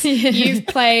states. You've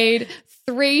played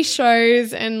 3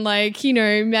 shows and like, you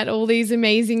know, met all these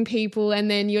amazing people and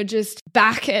then you're just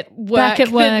back at work.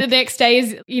 The next day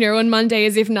is, you know, on Monday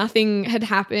as if nothing had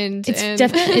happened.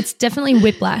 It's definitely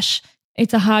whiplash.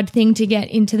 It's a hard thing to get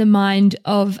into the mind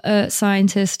of a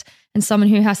scientist and someone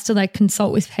who has to like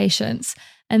consult with patients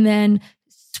and then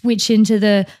switch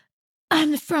into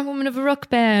I'm the front woman of a rock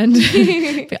band.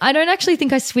 I don't actually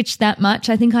think I switched that much.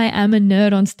 I think I am a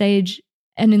nerd on stage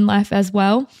and in life as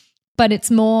well. But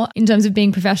it's more in terms of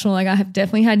being professional. Like I have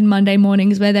definitely had Monday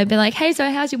mornings where they'd be like, hey,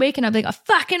 so how's your week? And I'd be like, oh,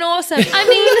 fucking awesome. Whoops.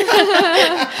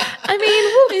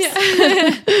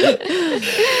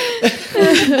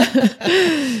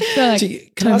 So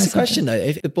like, Can I ask a question though?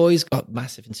 If the boys got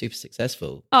massive and super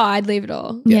successful, Oh, I'd leave it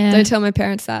all. Yeah. Don't tell my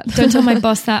parents that. Don't tell my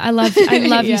boss that. I love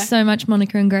Yeah. you so much,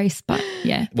 Monica and Grace. But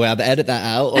yeah. well, they edit that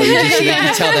out, or you just you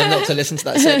tell them not to listen to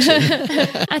that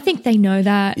section. I think they know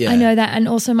that. Yeah. I know that. And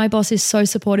also my boss is so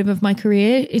supportive of my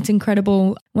career. It's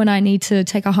incredible when I need to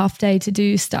take a half day to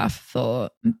do stuff for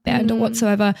band or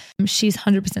whatsoever. She's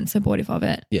 100% supportive of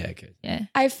it. Yeah, good. Yeah.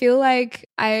 I feel like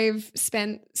I've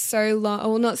spent so long,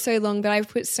 well, not so long, but I've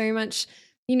put so much,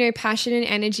 passion and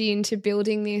energy into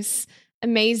building this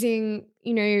amazing,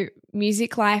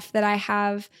 music life that I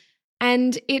have.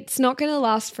 And it's not going to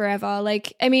last forever.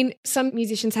 Like, I mean, some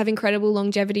musicians have incredible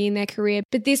longevity in their career,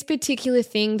 but this particular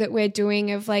thing that we're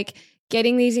doing of like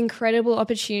getting these incredible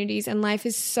opportunities and life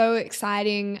is so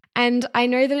exciting. And I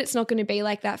know that it's not going to be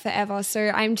like that forever. So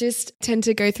I'm just tend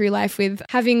to go through life with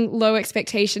having low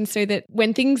expectations so that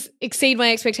when things exceed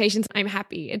my expectations, I'm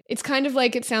happy. It's kind of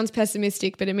like, it sounds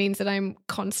pessimistic, but it means that I'm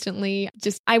constantly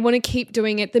I want to keep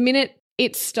doing it. The minute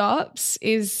it stops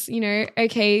is,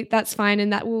 okay, that's fine.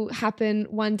 And that will happen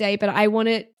one day, but I want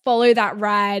to follow that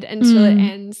ride until it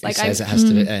ends. Like it says it has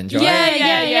to end, right?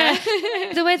 Yeah.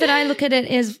 The way that I look at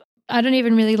it is I don't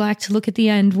even really like to look at the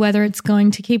end, whether it's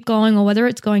going to keep going or whether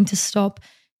it's going to stop.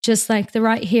 Just like the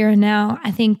right here and now.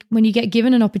 I think when you get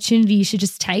given an opportunity, you should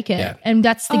just take it. Yeah. And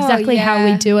that's exactly how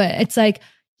we do it. It's like,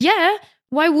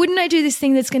 why wouldn't I do this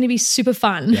thing that's going to be super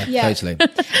fun? Yeah. Totally.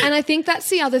 And I think that's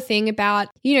the other thing about,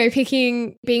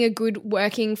 being a good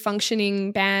working,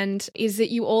 functioning band is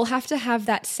that you all have to have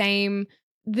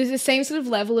there's the same sort of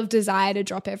level of desire to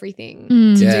drop everything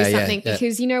to do something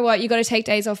because you know what, you got to take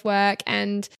days off work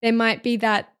and there might be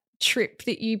that trip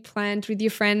that you planned with your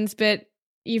friends, but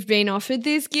you've been offered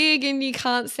this gig and you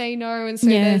can't say no. And so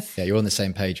you're on the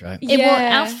same page, right?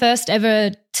 Well, our first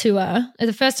ever tour,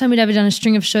 the first time we'd ever done a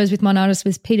string of shows with one artist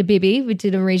was Peter Bibby. We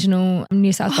did a regional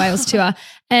New South Wales tour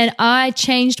and I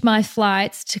changed my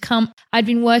flights to come. I'd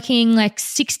been working like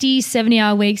 60,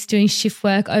 70-hour weeks doing shift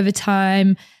work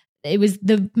overtime. It was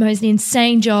the most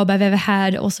insane job I've ever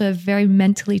had. Also a very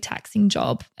mentally taxing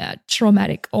job,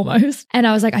 traumatic almost. And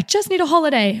I was like, I just need a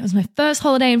holiday. It was my first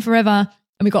holiday in forever.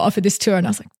 And we got offered this tour and I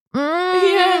was like,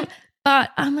 yeah. But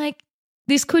I'm like,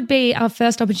 this could be our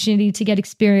first opportunity to get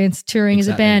experience touring as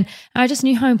a band. And I just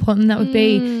knew how important that would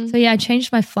be. So I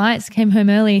changed my flights, came home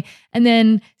early. And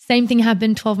then same thing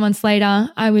happened 12 months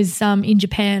later. I was in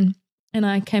Japan. And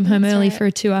I came home early for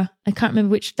a tour. I can't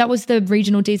remember which. That was the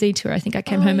regional DZ tour I think I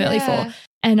came home early for.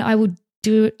 And I would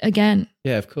do it again.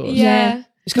 Yeah, of course. Yeah.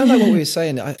 It's kind of like what we were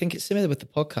saying. I think it's similar with the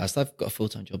podcast. I've got a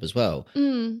full-time job as well.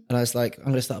 And I was like, I'm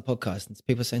going to start a podcast. And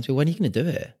people are saying to me, when are you going to do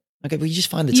it? Okay, well, you just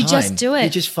find the time. You just do it. You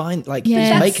just find, just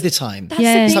make the time. That's the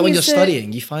thing it's like when you're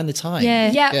studying, you find the time.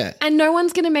 Yeah. And no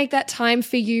one's going to make that time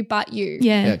for you but you.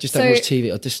 Yeah, just don't watch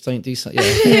TV or just don't do something.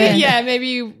 Yeah,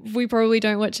 maybe we probably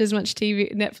don't watch as much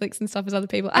TV, Netflix and stuff as other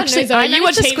people. Actually, I you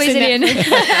watch to squeeze it in.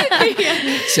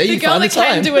 So you the girl find the that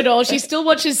time. can do it all. She still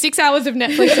watches 6 hours of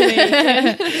Netflix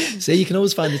a week. So you can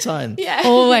always find the time. Yeah.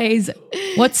 Always.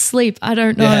 What's sleep? I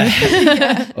don't know.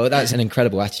 Well, that's an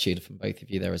incredible attitude from both of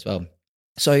you there as well.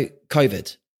 So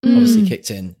COVID obviously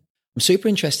kicked in. I'm super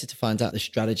interested to find out the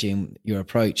strategy and your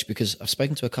approach because I've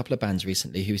spoken to a couple of bands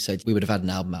recently who said we would have had an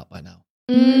album out by now.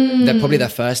 They're probably their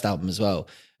first album as well.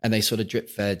 And they sort of drip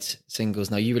fed singles.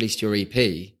 Now you released your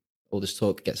EP, All This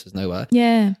Talk Gets Us Nowhere.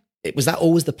 Yeah. Was that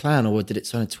always the plan or did it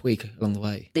sort of tweak along the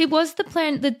way? It was the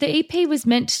plan that the EP was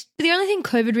meant, the only thing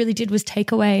COVID really did was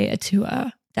take away a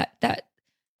tour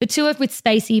the tour with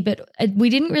Spacey, but we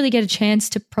didn't really get a chance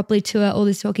to properly tour All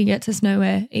This Talking Gets Us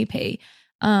Nowhere EP.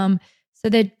 So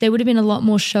there would have been a lot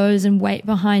more shows and weight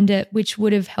behind it, which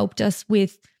would have helped us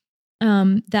with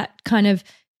that kind of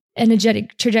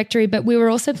energetic trajectory. But we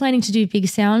were also planning to do Big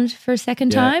Sound for a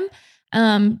second time.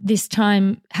 This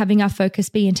time having our focus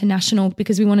be international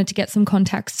because we wanted to get some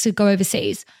contacts to go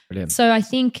overseas. Brilliant. So I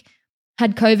think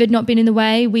had COVID not been in the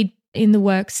way, we'd in the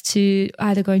works to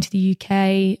either going to the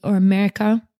UK or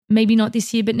America. Maybe not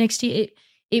this year, but next year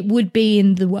it would be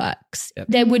in the works. Yep.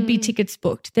 There would be tickets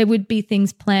booked. There would be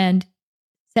things planned,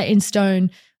 set in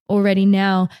stone already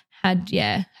now had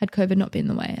COVID not been in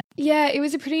the way. Yeah, it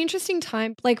was a pretty interesting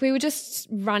time. Like we were just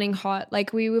running hot.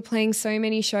 Like we were playing so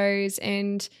many shows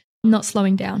and not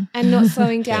slowing down.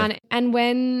 Yeah. And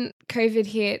when COVID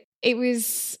hit, it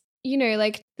was,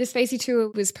 like the Spacey tour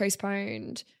was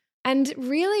postponed. And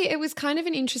really it was kind of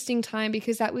an interesting time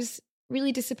because that was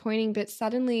really disappointing, but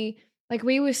suddenly Like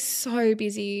we were so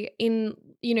busy in,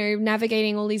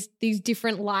 navigating all these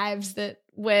different lives that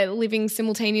we're living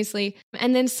simultaneously.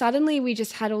 And then suddenly we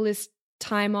just had all this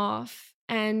time off,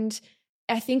 and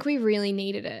I think we really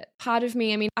needed it. Part of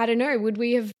me, I don't know, would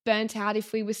we have burnt out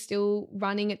if we were still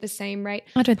running at the same rate?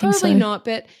 I don't think so. Probably not,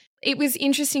 but it was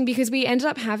interesting because we ended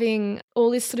up having all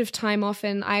this sort of time off,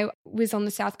 and I was on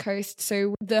the South Coast,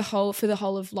 so for the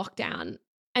whole of lockdown.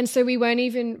 And so we weren't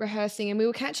even rehearsing, and we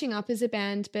were catching up as a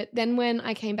band. But then when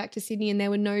I came back to Sydney and there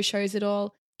were no shows at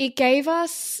all, it gave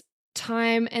us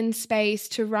time and space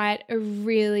to write a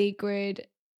really good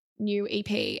new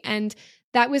EP. And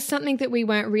that was something that we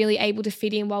weren't really able to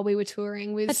fit in while we were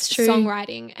touring, was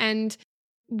songwriting. And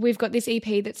we've got this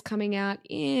EP that's coming out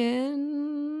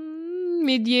in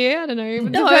mid-year. I don't know.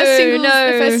 The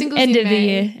first single's End in of May. the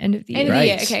year. End of the year. End of the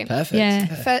year, okay.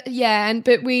 Perfect.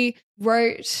 But we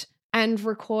wrote and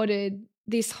recorded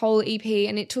this whole EP,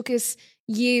 and it took us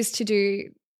years to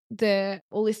do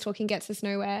all this talking gets us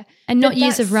nowhere. And not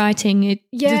years of writing.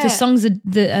 The songs are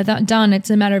done. It's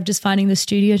a matter of just finding the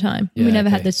studio time. We never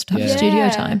had this type of studio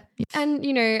time. And,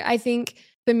 I think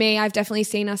for me, I've definitely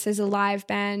seen us as a live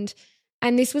band,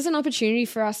 and this was an opportunity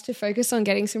for us to focus on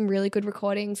getting some really good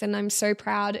recordings, and I'm so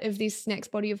proud of this next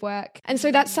body of work. And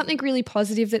so that's something really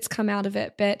positive that's come out of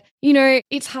it. But,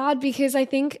 it's hard because I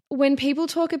think when people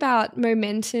talk about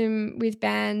momentum with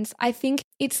bands, I think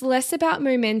it's less about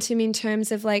momentum in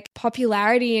terms of like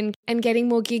popularity and getting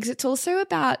more gigs. It's also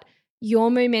about your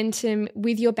momentum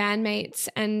with your bandmates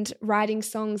and writing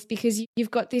songs, because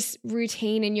you've got this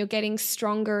routine and you're getting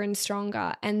stronger and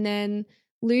stronger, and then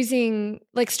losing,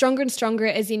 like stronger and stronger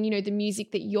as in, the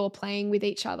music that you're playing with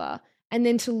each other. And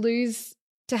then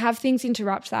to have things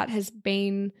interrupt that has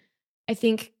been, I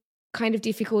think, kind of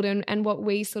difficult. And what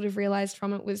we sort of realized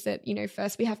from it was that,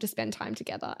 first we have to spend time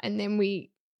together, and then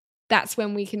that's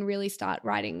when we can really start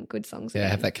writing good songs. Yeah,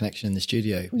 again. have that connection in the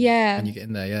studio. Yeah. When you get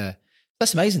in there, yeah.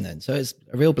 That's amazing then. So it's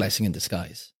a real blessing in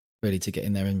disguise, really, to get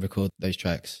in there and record those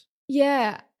tracks.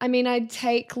 Yeah. I'd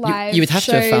take live you would have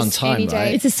to have found time, any day.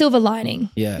 right? It's a silver lining.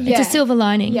 Yeah. It's a silver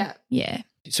lining. Yeah. Yeah.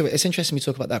 So it's interesting we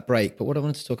talk about that break, but what I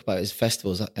wanted to talk about is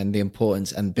festivals and the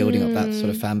importance and building up that sort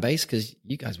of fan base, because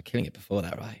you guys were killing it before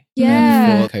that, right?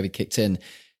 Yeah. Before COVID kicked in.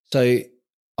 So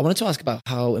I wanted to ask about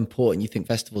how important you think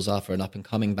festivals are for an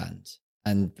up-and-coming band.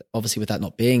 And obviously with that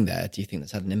not being there, do you think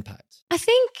that's had an impact? I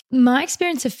think my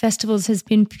experience of festivals has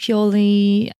been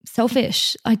purely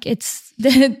selfish. Like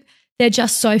they're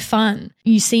just so fun.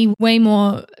 You see way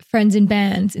more friends in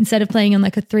bands. Instead of playing on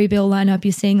like a 3-bill lineup,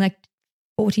 you're seeing like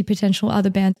 40 potential other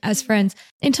bands as friends.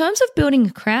 In terms of building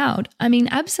a crowd,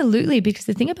 absolutely, because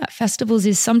the thing about festivals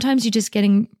is sometimes you're just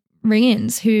getting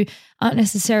ring-ins who aren't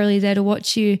necessarily there to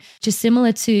watch you, just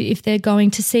similar to if they're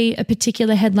going to see a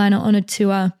particular headliner on a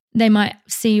tour, they might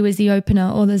see you as the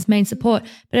opener or as main support.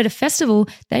 But at a festival,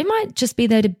 they might just be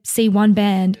there to see one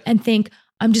band and think,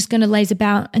 I'm just going to laze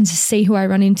about and just see who I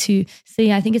run into. So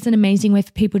yeah, I think it's an amazing way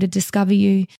for people to discover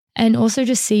you and also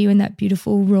just see you in that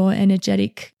beautiful, raw,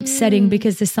 energetic setting,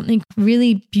 because there's something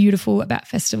really beautiful about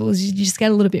festivals. You just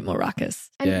get a little bit more ruckus.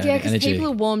 And because people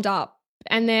are warmed up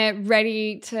and they're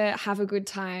ready to have a good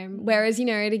time. Whereas, at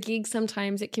a gig,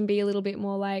 sometimes it can be a little bit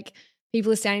more like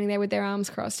people are standing there with their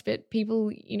arms crossed, but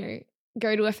people,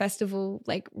 go to a festival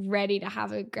like ready to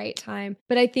have a great time.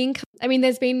 But I think,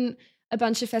 there's been a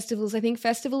bunch of festivals. I think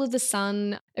Festival of the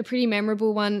Sun, a pretty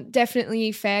memorable one,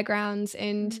 definitely Fairgrounds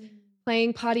and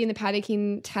playing Party in the Paddock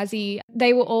in Tassie.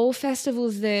 They were all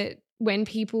festivals that when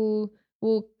people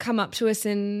will come up to us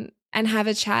and have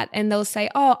a chat and they'll say,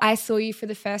 oh, I saw you for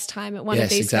the first time at one of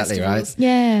these festivals. Right.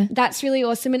 Yeah. That's really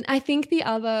awesome. And I think the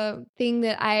other thing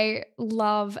that I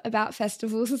love about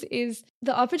festivals is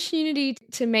the opportunity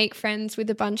to make friends with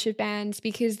a bunch of bands,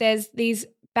 because there's these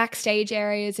backstage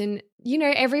areas and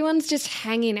everyone's just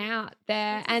hanging out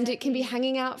there, and it can be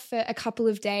hanging out for a couple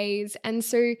of days. And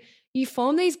so you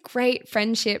form these great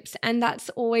friendships, and that's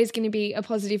always going to be a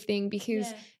positive thing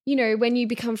because, when you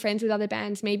become friends with other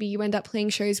bands, maybe you end up playing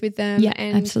shows with them. Yeah,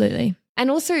 and, absolutely. And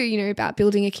also, about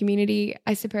building a community,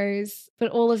 I suppose.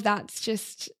 But all of that's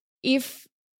just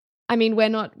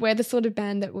we're the sort of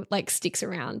band that like sticks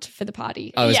around for the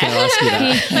party. I was going to ask you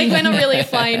that. Like we're not really a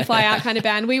fly in, fly out kind of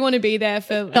band. We want to be there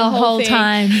for the whole thing.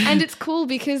 time. And it's cool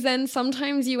because then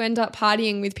sometimes you end up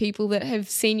partying with people that have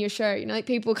seen your show. Like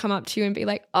people come up to you and be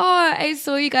like, oh, I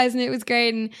saw you guys and it was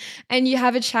great. And you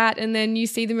have a chat and then you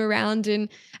see them around and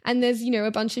there's,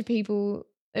 a bunch of people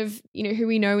of, who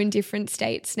we know in different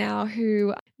states now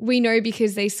who we know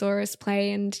because they saw us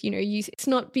play, and, it's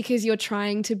not because you're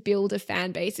trying to build a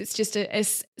fan base. It's just a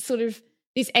sort of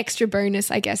this extra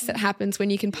bonus, I guess, that happens when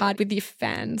you can part with your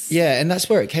fans. Yeah, and that's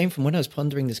where it came from. When I was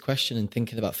pondering this question and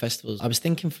thinking about festivals, I was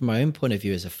thinking from my own point of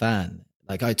view as a fan.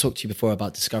 Like I talked to you before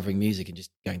about discovering music and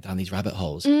just going down these rabbit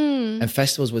holes. And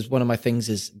festivals was one of my things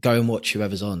is go and watch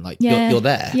whoever's on. Like you're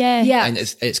there. Yeah. And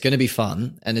it's going to be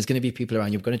fun and there's going to be people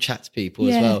around. You're going to chat to people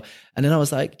as well. And then I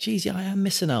was like, geez, I am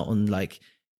missing out on like,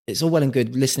 it's all well and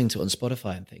good listening to it on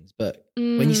Spotify and things. But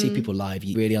when you see people live,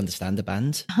 you really understand the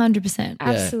band. 100%.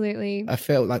 Absolutely. I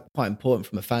felt like quite important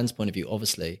from a fan's point of view,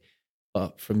 obviously.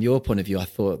 But from your point of view, I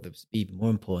thought there was even more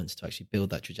importance to actually build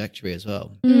that trajectory as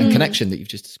well and connection that you've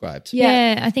just described.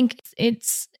 Yeah, I think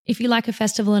it's if you like a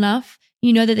festival enough,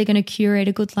 you know that they're going to curate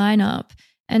a good lineup.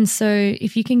 And so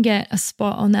if you can get a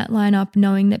spot on that lineup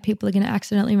knowing that people are going to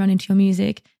accidentally run into your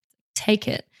music, take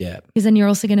it. Yeah. Because then you're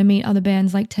also going to meet other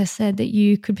bands, like Tess said, that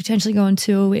you could potentially go on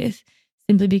tour with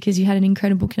simply because you had an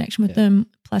incredible connection with them.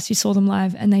 Plus you saw them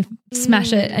live and they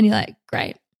smash it and you're like,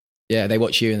 great. Yeah, they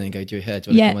watch you and then go, do you hear?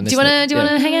 Do you want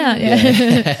to hang out?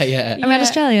 Yeah. Around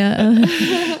Australia.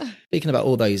 Speaking about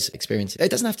all those experiences, it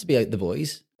doesn't have to be the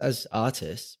Buoys. As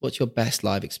artists, what's your best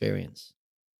live experience?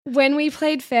 When we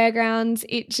played Fairgrounds,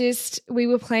 we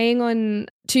were playing on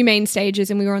two main stages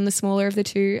and we were on the smaller of the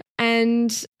two.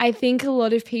 And I think a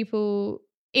lot of people,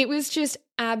 it was just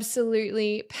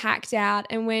absolutely packed out.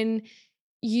 And when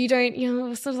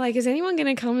you're sort of like, is anyone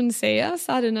going to come and see us?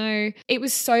 I don't know. It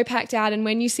was so packed out. And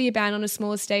when you see a band on a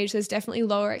smaller stage, there's definitely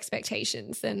lower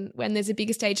expectations than when there's a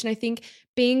bigger stage. And I think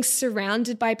being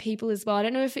surrounded by people as well, I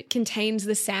don't know if it contains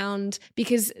the sound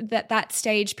because that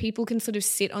stage, people can sort of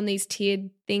sit on these tiered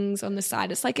things on the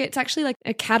side. It's actually like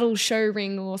a cattle show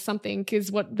ring or something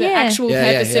is what the actual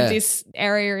purpose of this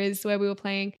area is where we were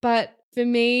playing. But for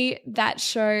me, that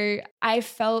show, I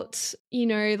felt,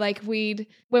 like when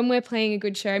we're playing a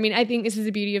good show, I mean, I think this is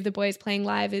the beauty of the Buoys playing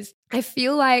live is I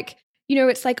feel like,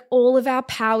 it's like all of our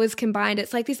powers combined.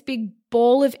 It's like this big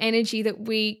ball of energy that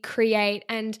we create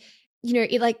and,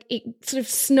 it sort of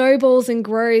snowballs and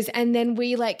grows and then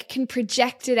we can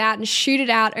project it out and shoot it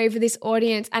out over this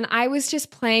audience. And I was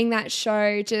just playing that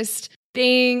show, just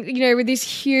being, with this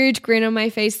huge grin on my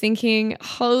face thinking,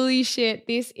 holy shit,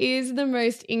 this is the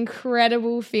most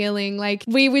incredible feeling. Like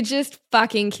we were just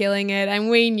fucking killing it and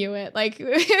we knew it. Like it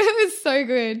was so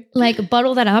good. Like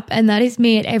bottle that up and that is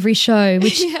me at every show,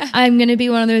 which I'm going to be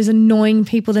one of those annoying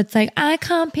people that's like, I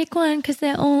can't pick one because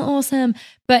they're all awesome.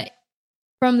 But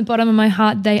from the bottom of my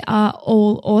heart, they are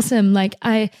all awesome.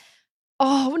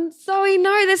 Oh, Zoe,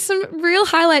 no, there's some real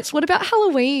highlights. What about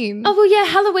Halloween? Oh, well, yeah,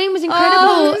 Halloween was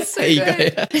incredible. So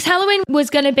good. Because Halloween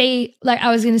was going to be,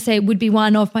 I was going to say, would be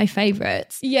one of my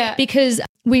favorites. Yeah. Because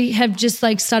we have just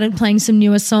started playing some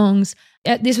newer songs.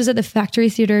 This was at the Factory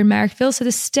Theatre in Marrickville. So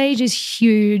the stage is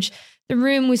huge. The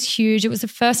room was huge. It was the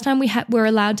first time we were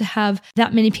allowed to have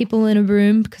that many people in a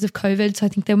room because of COVID. So I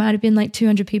think there might have been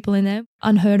 200 people in there,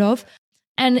 unheard of.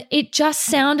 And it just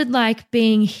sounded like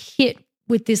being hit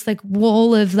with this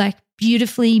wall of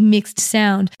beautifully mixed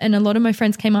sound. And a lot of my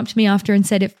friends came up to me after and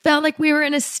said it felt like we were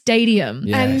in a stadium.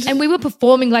 Yes. And we were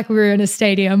performing like we were in a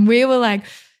stadium. We were it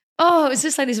was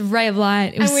just this ray of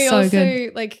light. It was so good. And we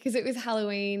also, because it was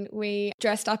Halloween, we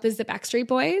dressed up as the Backstreet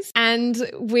Boys and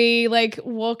we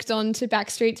walked on to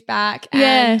Backstreet's Back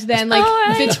and then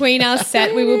between our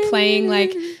set we were playing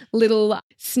little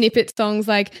snippet songs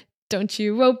don't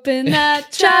you open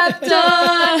that trap door?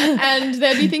 And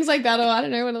there'd be things like that, or I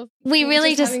don't know what else. We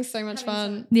really just having so much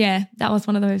fun. Yeah, that was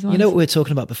one of those ones. You know what we were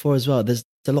talking about before as well? There's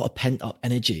a lot of pent up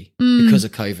energy because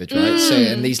of COVID, right? So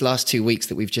in these last 2 weeks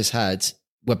that we've just had,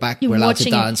 we're back, we're allowed to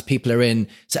dance, people are in,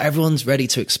 so everyone's ready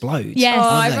to explode.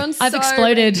 Yes. I've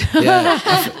exploded. Yeah.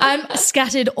 I'm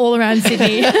scattered all around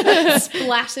Sydney.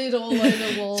 Splattered all over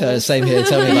the walls. So same here,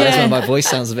 tell me about this one. My voice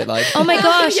sounds a bit like... Oh my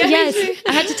gosh, yes.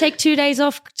 I had to take 2 days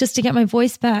off just to get my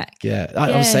voice back. Yeah,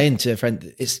 I was saying to a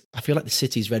friend, I feel like the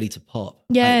city's ready to pop.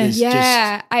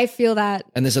 Yeah. I feel that.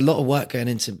 And there's a lot of work going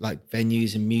into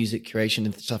venues and music curation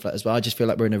and stuff like that as well. I just feel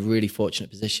like we're in a really fortunate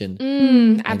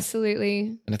position.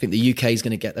 Absolutely. And I think the UK is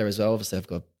going to get there as well. Obviously, I've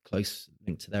got a close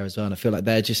link to there as well. And I feel like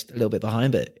they're just a little bit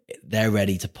behind, but they're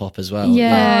ready to pop as well.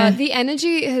 Yeah. The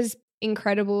energy is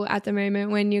incredible at the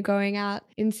moment when you're going out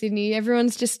in Sydney.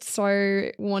 Everyone's just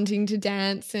so wanting to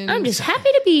dance. And I'm just happy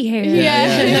to be here.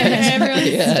 Everyone's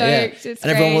stoked. It's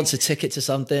and everyone wants a ticket to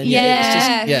something.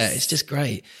 It's just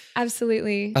great.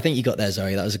 Absolutely. I think you got there,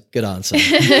 Zoe. That was a good answer.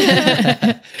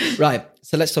 Right.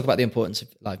 So let's talk about the importance of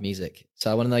live music. So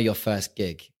I want to know your first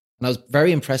gig. And I was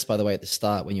very impressed, by the way, at the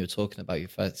start when you were talking about your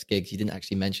first gigs. You didn't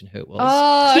actually mention who it was.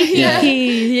 Oh, yeah.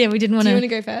 Yeah, we didn't want to. Do you want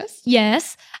to go first?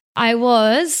 Yes. I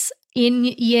was in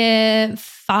year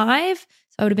 5. So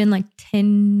I would have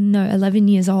been 11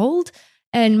 years old.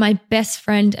 and my best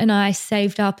friend and I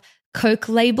saved up Coke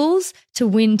labels to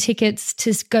win tickets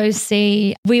to go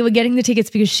see. We were getting the tickets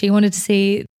because she wanted to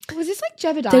see. Was this like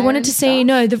Jebediah? They wanted to see,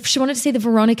 she wanted to see the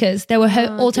Veronicas. They were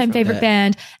her all-time favorite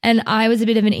band. And I was a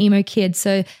bit of an emo kid.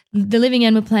 So the Living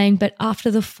End were playing, but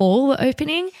After the Fall were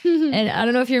opening. And I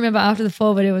don't know if you remember After the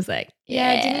Fall, but it was like,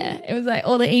 it was like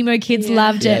all the emo kids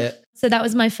loved it. So that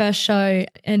was my first show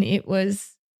and it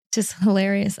was just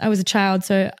hilarious. I was a child,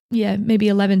 so maybe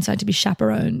 11, so I had to be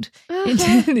chaperoned.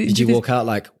 Did you walk out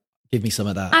like, give me some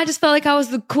of that? I just felt like I was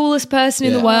the coolest person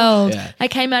in the world. Yeah. I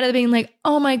came out of it being like,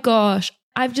 oh my gosh,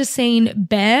 I've just seen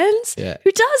bands. Yeah.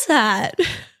 Who does that?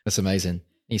 That's amazing.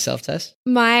 Yourself, Tess?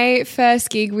 My first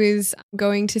gig was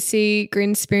going to see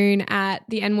Grinspoon at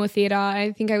the Enmore Theatre.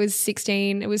 I think I was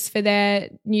 16. It was for their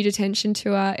New Detention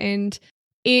tour and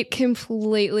it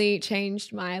completely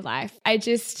changed my life. I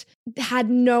just had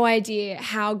no idea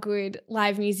how good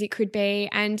live music could be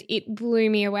and it blew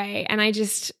me away. And I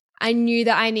knew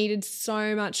that I needed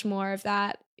so much more of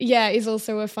that. Yeah, is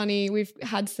also I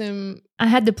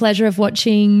had the pleasure of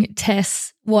watching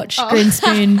Tess watch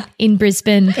Grinspoon in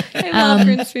Brisbane. I love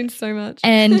Grinspoon so much.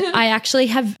 And I actually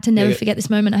have to never forget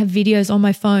this moment. I have videos on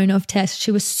my phone of Tess.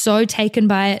 She was so taken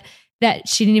by it that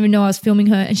she didn't even know I was filming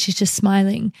her and she's just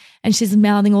smiling and she's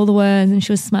mouthing all the words and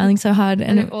she was smiling so hard.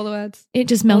 And all the words. It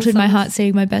just melted my heart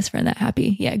seeing my best friend that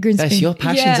happy. Yeah, Grinspoon. Tess, your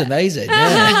passion's amazing.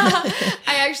 Yeah.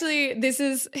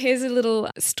 Here's a little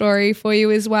story for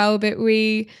you as well, but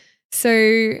Grinspoon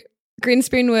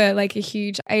were like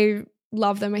I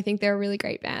love them. I think they're a really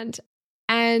great band.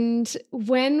 And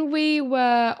when we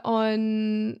were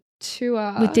on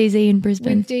tour with DZ in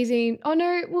Brisbane.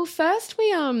 First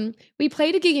we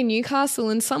played a gig in Newcastle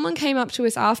and someone came up to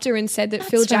us after and said that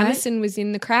Phil Jamieson was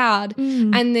in the crowd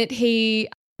and that he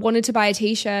wanted to buy a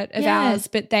t-shirt of ours,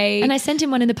 but and I sent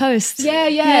him one in the post.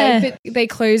 But they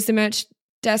closed the merch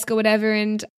desk or whatever,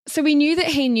 and so we knew that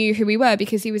he knew who we were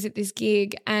because he was at this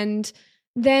gig. And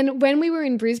then when we were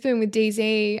in Brisbane with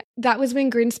DZ, that was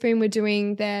when Grinspoon were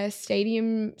doing their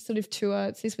stadium sort of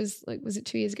tour. This was was it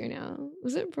 2 years ago now?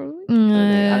 Was it probably? I don't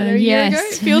know, a year ago?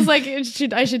 It feels like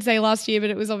I should say last year, but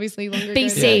it was obviously longer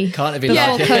BC. ago. Yeah, can't have been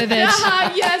before COVID.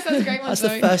 Yes, that's a great one. That's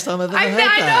the first time I've ever heard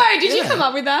that. I know. Did you come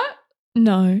up with that?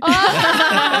 No.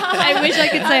 I wish I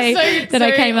could say that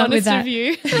I came up with that.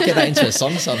 You get that into a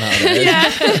song somehow.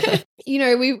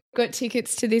 Though. We got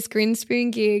tickets to this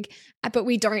Grinspoon gig, but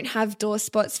we don't have door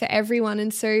spots for everyone.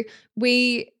 And so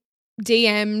we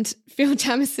DM'd Phil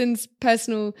Jamieson's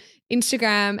personal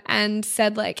Instagram and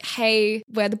said hey,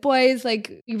 we're the Buoys,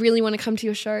 you really want to come to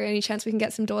your show, any chance we can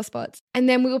get some door spots? And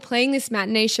then we were playing this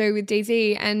matinee show with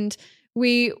DZ and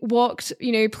we walked,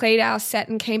 played our set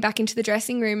and came back into the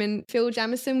dressing room and Phil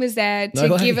Jamieson was there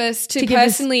to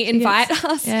personally invite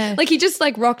us. Yeah. He just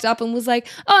rocked up and was like,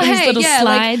 oh, in hey, his little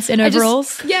slides and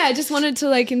overalls. I just wanted to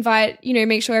invite,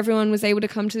 make sure everyone was able to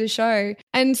come to the show.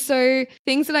 And so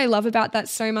things that I love about that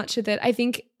so much are that I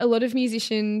think a lot of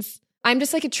musicians, I'm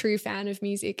just a true fan of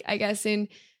music, I guess. And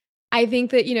I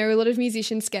think that, a lot of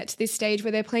musicians get to this stage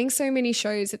where they're playing so many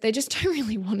shows that they just don't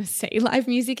really want to see live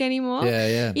music anymore.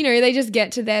 Yeah. They just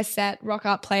get to their set, rock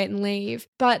up, play it and leave.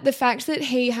 But the fact that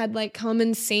he had come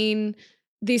and seen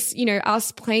this,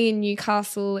 us play in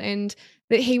Newcastle and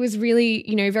that he was really,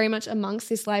 very much amongst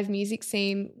this live music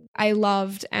scene, I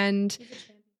loved. And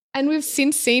we've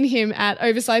since seen him at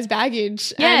Oversized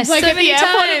Baggage. Yes, and at the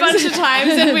airport a bunch of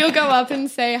times and we'll go up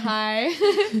and say hi.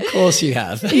 Of course you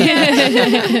have.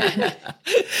 Yeah.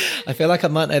 I feel like I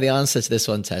might know the answer to this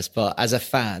one, Tess, but as a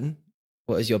fan,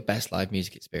 what is your best live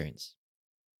music experience?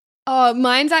 Oh,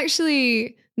 mine's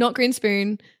actually not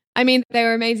Grinspoon. I mean, they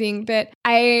were amazing, but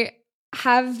I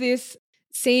have this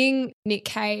seeing Nick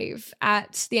Cave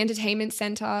at the Entertainment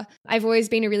Centre. I've always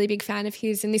been a really big fan of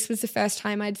his and this was the first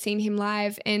time I'd seen him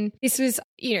live and this was,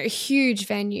 a huge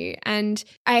venue and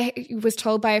I was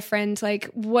told by a friend,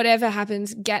 whatever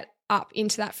happens, get up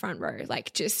into that front row,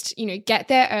 just, get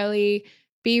there early,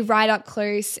 be right up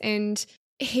close. And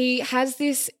he has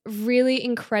this really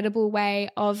incredible way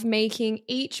of making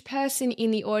each person in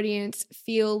the audience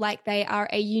feel like they are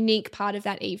a unique part of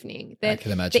that evening. That I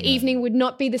can imagine the evening would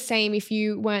not be the same if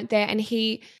you weren't there. And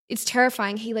it's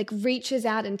terrifying. He reaches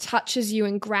out and touches you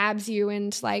and grabs you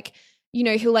and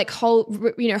he'll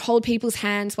hold people's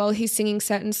hands while he's singing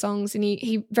certain songs and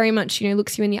he very much,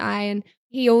 looks you in the eye. And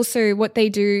he also, what they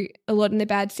do a lot in the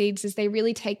Bad Seeds is they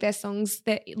really take their songs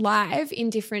live in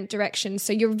different directions.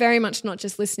 So you're very much not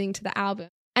just listening to the album.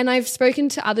 And I've spoken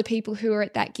to other people who were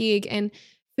at that gig. And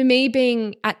for me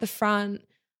being at the front,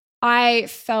 I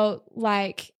felt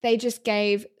like they just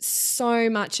gave so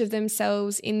much of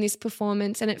themselves in this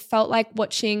performance. And it felt like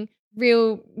watching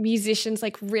real musicians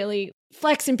like really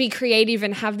flex and be creative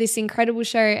and have this incredible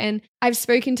show. And I've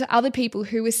spoken to other people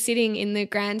who were sitting in the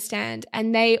grandstand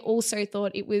and they also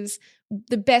thought it was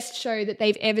the best show that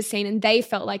they've ever seen, and they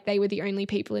felt like they were the only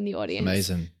people in the audience.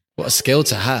 Amazing. What a skill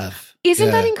to have.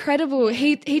 Isn't that incredible?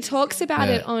 He talks about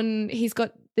it on, he's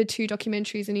got the 2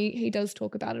 documentaries and he does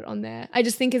talk about it on there. I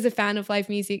just think as a fan of live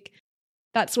music,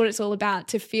 that's what it's all about,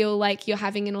 to feel like you're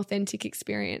having an authentic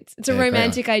experience. It's a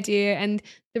romantic idea, and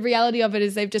the reality of it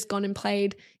is they've just gone and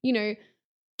played,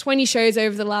 20 shows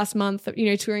over the last month,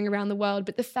 touring around the world.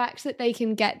 But the fact that they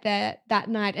can get there that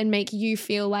night and make you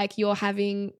feel like you're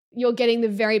getting the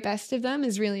very best of them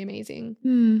is really amazing.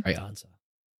 Great answer.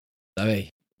 Zoe.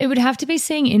 It would have to be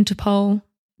seeing Interpol.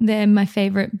 They're my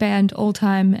favorite band all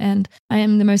time, and I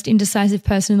am the most indecisive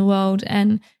person in the world.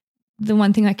 And the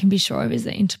one thing I can be sure of is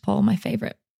that Interpol are my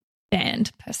favorite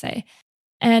band per se.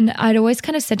 And I'd always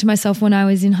kind of said to myself when I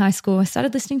was in high school, I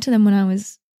started listening to them when I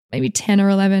was maybe 10 or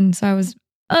 11, so I was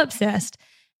obsessed.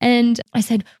 And I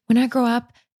said, when I grow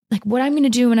up, like what I'm going to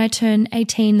do when I turn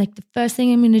 18, like the first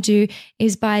thing I'm going to do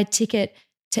is buy a ticket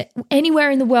to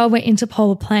anywhere in the world where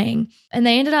Interpol are playing. And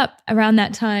they ended up around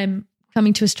that time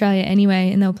coming to Australia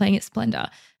anyway, and they were playing at Splendor.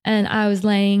 And I was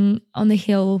laying on the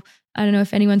hill. I don't know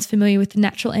if anyone's familiar with the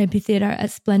Natural Amphitheatre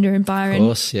at Splendor in Byron. Of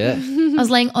course, yeah. I was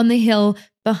laying on the hill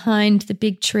behind the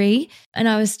big tree, and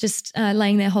I was just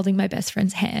laying there holding my best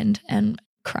friend's hand and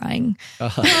crying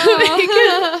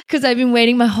because I've been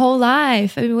waiting my whole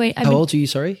life. How old are you,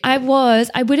 sorry? I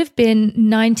would have been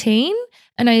 19,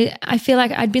 and I feel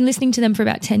like I'd been listening to them for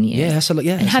about 10 years. Yeah, that's a lot.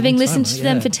 Yeah, and having listened to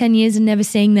them for 10 years and never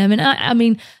seeing them. And I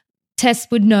mean, Tess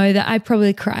would know that I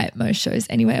probably cry at most shows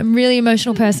anyway. I'm a really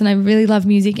emotional person. I really love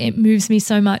music. It moves me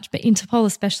so much. But Interpol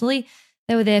especially,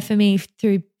 they were there for me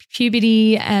through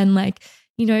puberty and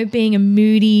being a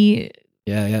moody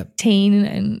teen,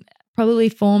 and probably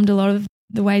formed a lot of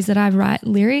the ways that I write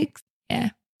lyrics. Yeah,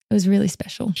 it was really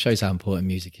special. Shows how important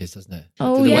music is, doesn't it?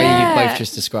 Oh, the way you both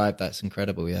just described, that's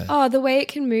incredible, yeah. Oh, the way it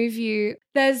can move you.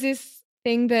 There's this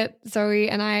thing that Zoe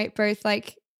and I both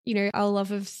our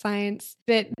love of science,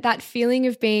 but that feeling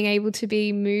of being able to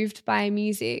be moved by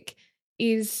music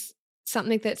is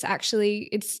something that's actually,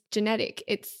 it's genetic.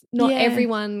 It's not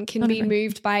everyone can be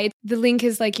moved by it. The link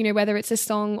is whether it's a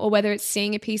song or whether it's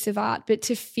seeing a piece of art, but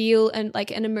to feel an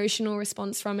emotional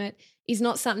response from it is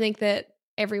not something that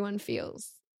everyone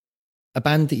feels. A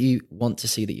band that you want to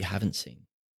see that you haven't seen?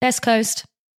 Best Coast.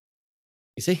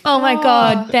 You see? Oh my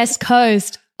God, Best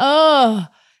Coast. Oh,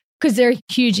 because they're a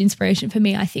huge inspiration for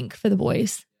me, I think, for the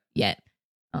Buoys. Yeah.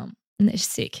 And they're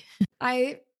sick.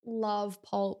 I love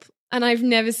Pulp, and I've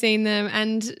never seen them.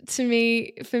 And for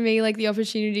me, the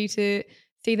opportunity to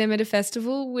see them at a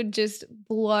festival would just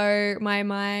blow my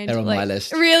mind. They're on my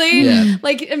list. Really? Yeah.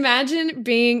 Imagine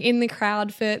being in the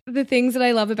crowd for the things that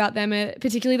I love about them,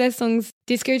 particularly their songs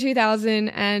Disco 2000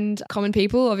 and Common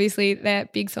People. Obviously, they're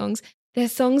big songs. They're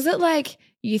songs that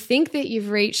you think that you've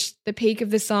reached the peak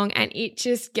of the song and it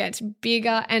just gets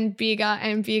bigger and bigger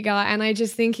and bigger. And I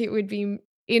just think it would be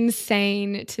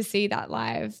insane to see that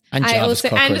live. And Jarvis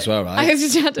Cocker as well, right? I was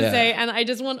just about to say, and I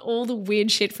just want all the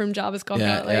weird shit from Jarvis Cocker.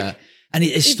 Yeah. And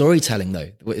it's storytelling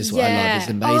though, is what I love. It's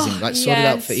amazing. Sorted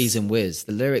out for ease and whiz.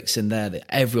 The lyrics in there that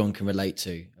everyone can relate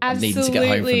to. Needing to get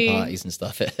home from parties and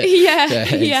stuff.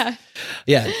 Yeah.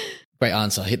 Great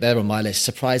answer. They're on my list.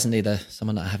 Surprisingly, they're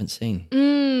someone that I haven't seen.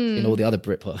 In all the other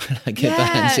Britpop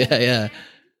bands. Yeah.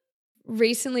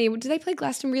 Recently, did they play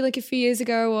Glastonbury a few years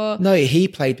ago? Or no, he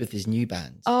played with his new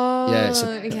band. Oh, yeah.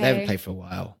 So they haven't played for a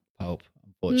while. Pulp,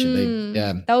 unfortunately.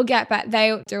 Yeah, they'll get back.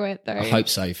 They'll do it though. I hope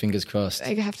so. Fingers crossed.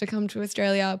 They have to come to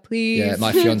Australia, please. Yeah,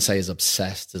 my fiance is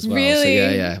obsessed as well. Really?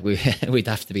 So we'd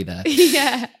have to be there.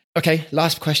 Yeah. Okay,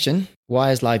 last question.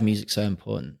 Why is live music so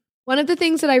important? One of the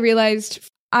things that I realized,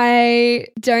 I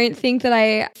don't think that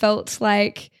I felt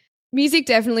like music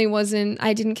definitely wasn't,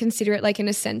 I didn't consider it an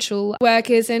essential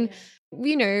workers, and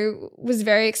was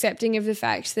very accepting of the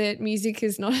fact that music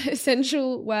is not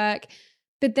essential work.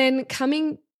 But then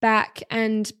coming back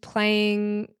and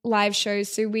playing live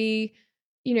shows, so we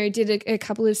did a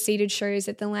couple of seated shows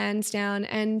at the Lansdowne,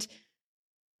 and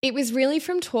it was really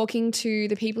from talking to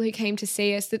the people who came to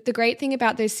see us that the great thing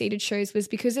about those seated shows was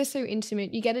because they're so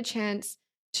intimate, you get a chance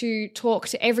to talk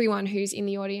to everyone who's in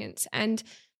the audience. And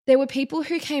there were people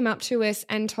who came up to us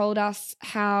and told us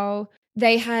how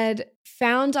they had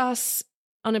found us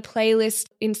on a playlist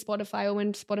in Spotify, or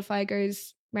when Spotify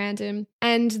goes random,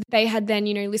 and they had then,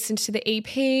 listened to the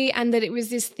EP, and that it was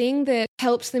this thing that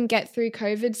helped them get through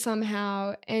COVID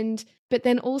somehow. But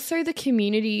then also the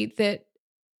community that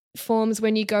forms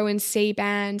when you go and see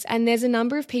bands. And there's a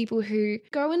number of people who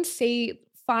go and see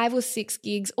 5 or 6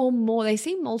 gigs or more. They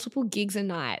see multiple gigs a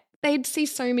night. They'd see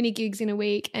so many gigs in a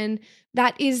week, and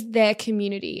that is their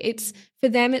community. It's for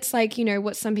them, it's like, you know,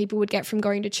 what some people would get from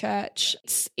going to church.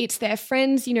 It's their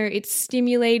friends, you know, it's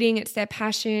stimulating, it's their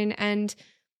passion. And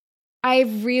I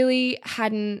really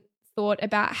hadn't thought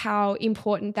about how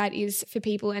important that is for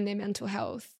people and their mental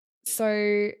health.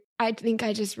 So I think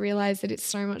I just realized that it's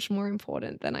so much more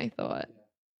important than I thought.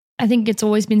 I think it's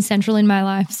always been central in my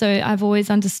life. So I've always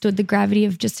understood the gravity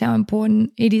of just how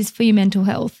important it is for your mental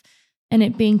health, and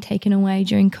it being taken away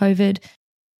during COVID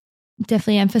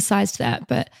definitely emphasized that.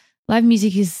 But live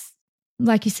music is,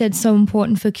 like you said, so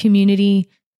important for community,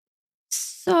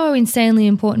 so insanely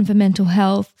important for mental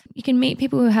health. You can meet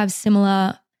people who have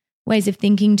similar ways of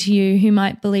thinking to you, who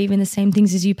might believe in the same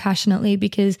things as you passionately,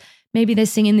 because maybe they're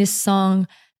singing this song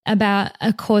about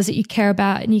a cause that you care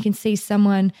about, and you can see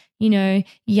someone, you know,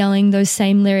 yelling those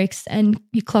same lyrics, and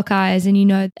you clock eyes and you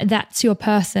know that's your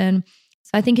person.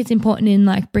 So I think it's important in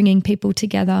like bringing people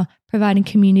together, providing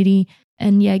community,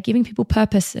 and giving people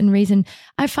purpose and reason.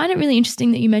 I find it really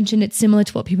interesting that you mentioned it's similar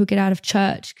to what people get out of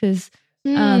church, because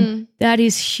that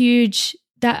is huge.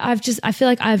 That I feel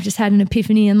like I've just had an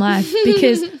epiphany in life,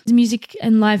 because music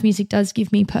and live music does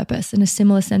give me purpose, and a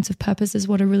similar sense of purpose as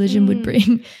what a religion would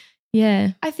bring.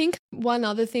 Yeah. I think one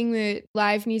other thing that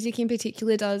live music in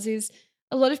particular does is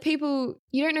a lot of people,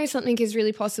 you don't know something is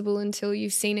really possible until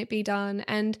you've seen it be done.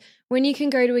 And when you can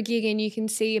go to a gig and you can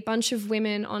see a bunch of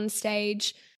women on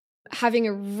stage having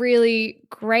a really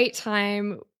great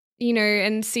time, you know,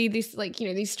 and see this, like, you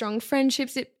know, these strong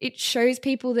friendships, it shows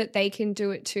people that they can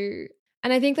do it too.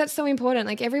 And I think that's so important.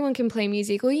 Like, everyone can play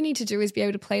music. All you need to do is be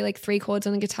able to play like 3 chords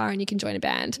on the guitar and you can join a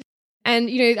band. And,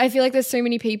 you know, I feel like there's so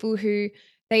many people who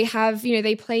they have, you know,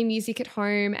 they play music at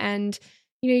home, and,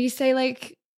 you know, you say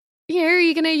like, you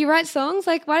know, you write songs,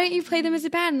 like, why don't you play them as a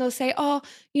band? And they'll say, oh,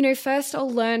 you know, first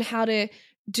I'll learn how to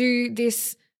do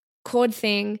this chord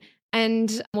thing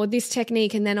or this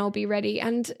technique, and then I'll be ready.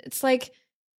 And it's like,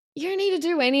 you don't need to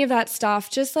do any of that stuff.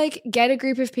 Just like get a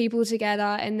group of people together,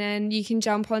 and then you can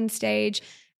jump on stage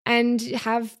and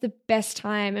have the best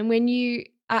time. And when you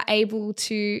are able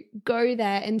to go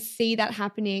there and see that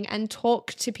happening and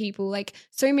talk to people, like,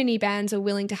 so many bands are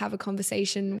willing to have a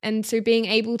conversation. And so being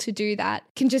able to do that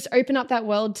can just open up that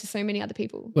world to so many other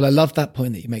people. Well, I love that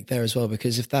point that you make there as well,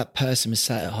 because if that person was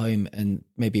sat at home and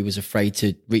maybe was afraid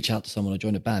to reach out to someone or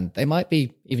join a band, they might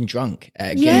be even drunk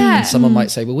at a gig, and someone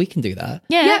might say, well, we can do that.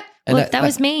 Yeah. And well, that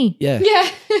was me. Yeah.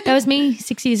 That was me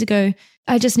 6 years ago.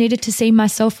 I just needed to see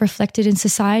myself reflected in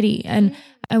society. And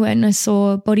I went and I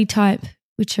saw Body Type,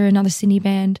 which are another Sydney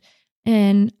band.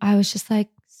 And I was just like,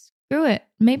 screw it.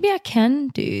 Maybe I can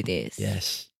do this.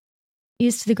 Yes.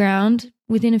 Ears to the ground.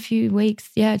 Within a few weeks,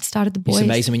 it started the Buoys. It's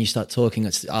amazing when you start talking,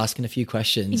 it's asking a few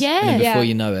questions. Yeah. And then before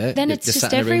you know it, then you're it's just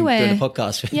sat in a room everywhere. doing a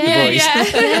podcast with the Yeah,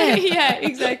 boys. yeah,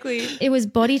 exactly. It was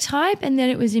Body Type, and then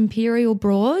it was Imperial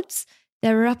Broads.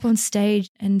 They were up on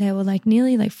stage, and they were like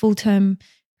nearly like full-term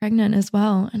pregnant as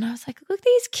well. And I was like, look at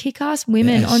these kick-ass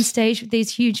women on stage with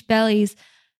these huge bellies.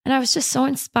 And I was just so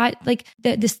inspired. Like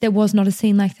there was not a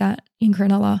scene like that in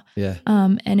Cronulla. Yeah.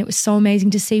 And it was so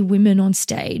amazing to see women on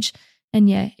stage. And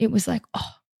it was like,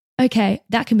 oh, okay,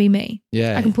 that can be me.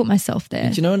 Yeah. I can put myself there.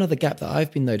 And do you know another gap that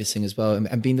I've been noticing as well,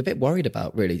 and being a bit worried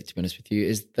about, really, to be honest with you,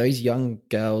 is those young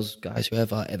girls, guys,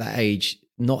 whoever at that age,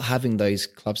 not having those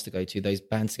clubs to go to, those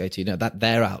bands to go to, you know, that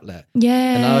their outlet.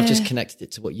 Yeah. And now I've just connected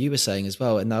it to what you were saying as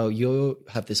well. And now you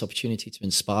have this opportunity to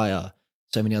inspire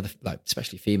so many other, like,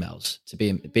 especially females, to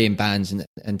be in bands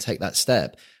and take that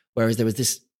step. Whereas there was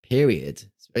this period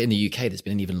in the UK, there's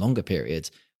been an even longer period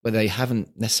where they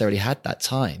haven't necessarily had that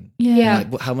time. Yeah.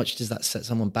 Like, how much does that set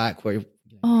someone back where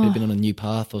could have been on a new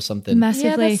path or something? Massively.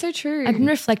 Yeah, that's so true. I've been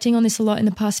reflecting on this a lot in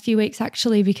the past few weeks,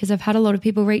 actually, because I've had a lot of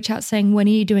people reach out saying, when are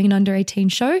you doing an under 18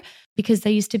 show? Because they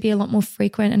used to be a lot more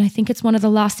frequent. And I think it's one of the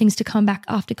last things to come back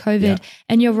after COVID. Yeah.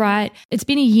 And you're right. It's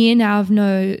been a year now of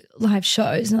no live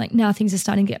shows. And like now things are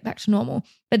starting to get back to normal.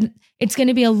 But it's going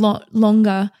to be a lot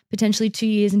longer, potentially 2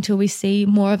 years, until we see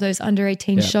more of those under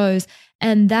 18 shows.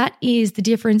 And that is the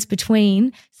difference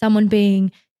between someone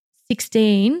being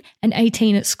 16 and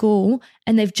 18 at school,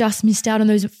 and they've just missed out on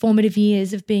those formative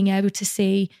years of being able to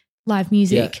see live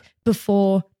music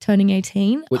before turning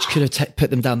 18. Which could have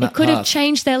put them down that path. It could have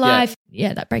changed their life.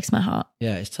 Yeah, that breaks my heart.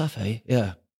 Yeah, it's tough, eh?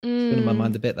 Yeah. It's been in my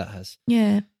mind a bit, that has.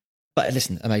 Yeah. But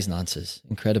listen, amazing answers.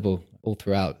 Incredible all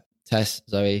throughout. Tess,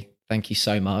 Zoe, thank you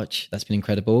so much. That's been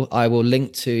incredible. I will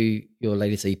link to your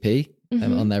latest EP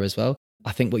on there as well.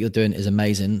 I think what you're doing is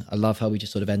amazing. I love how we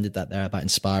just sort of ended that there about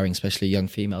inspiring, especially young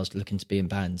females looking to be in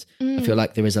bands. I feel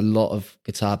like there is a lot of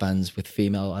guitar bands with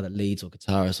female either leads or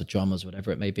guitarists or drummers,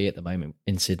 whatever it may be at the moment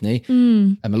in Sydney.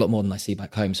 A lot more than I see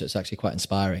back home. So it's actually quite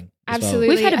inspiring. Absolutely.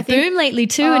 We've had a boom lately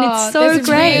too, and it's so there's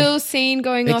great. a real scene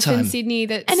going Big off time. in Sydney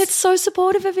and it's so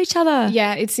supportive of each other.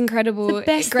 Yeah, it's incredible. It's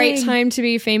the best Great thing. time to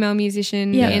be a female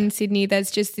musician Yeah. in Sydney.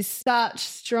 There's just this such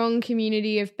strong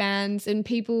community of bands and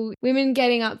people, women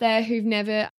getting up there who've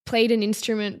never played an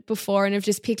instrument before and have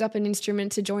just picked up an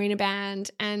instrument to join a band,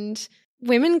 and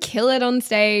women kill it on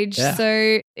stage. Yeah.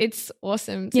 So it's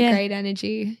awesome. It's a great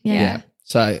energy. Yeah.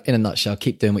 So in a nutshell,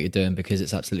 keep doing what you're doing because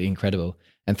it's absolutely incredible.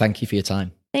 And thank you for your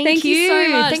time. Thank you so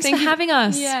much. Thank Thanks for you. having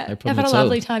us. Yeah. No I've problem had a at all.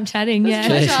 lovely time chatting. Yeah.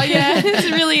 Pleasure. Yeah.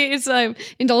 It's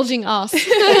indulging us.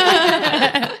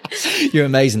 You're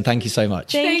amazing. Thank you so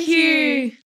much. Thank you.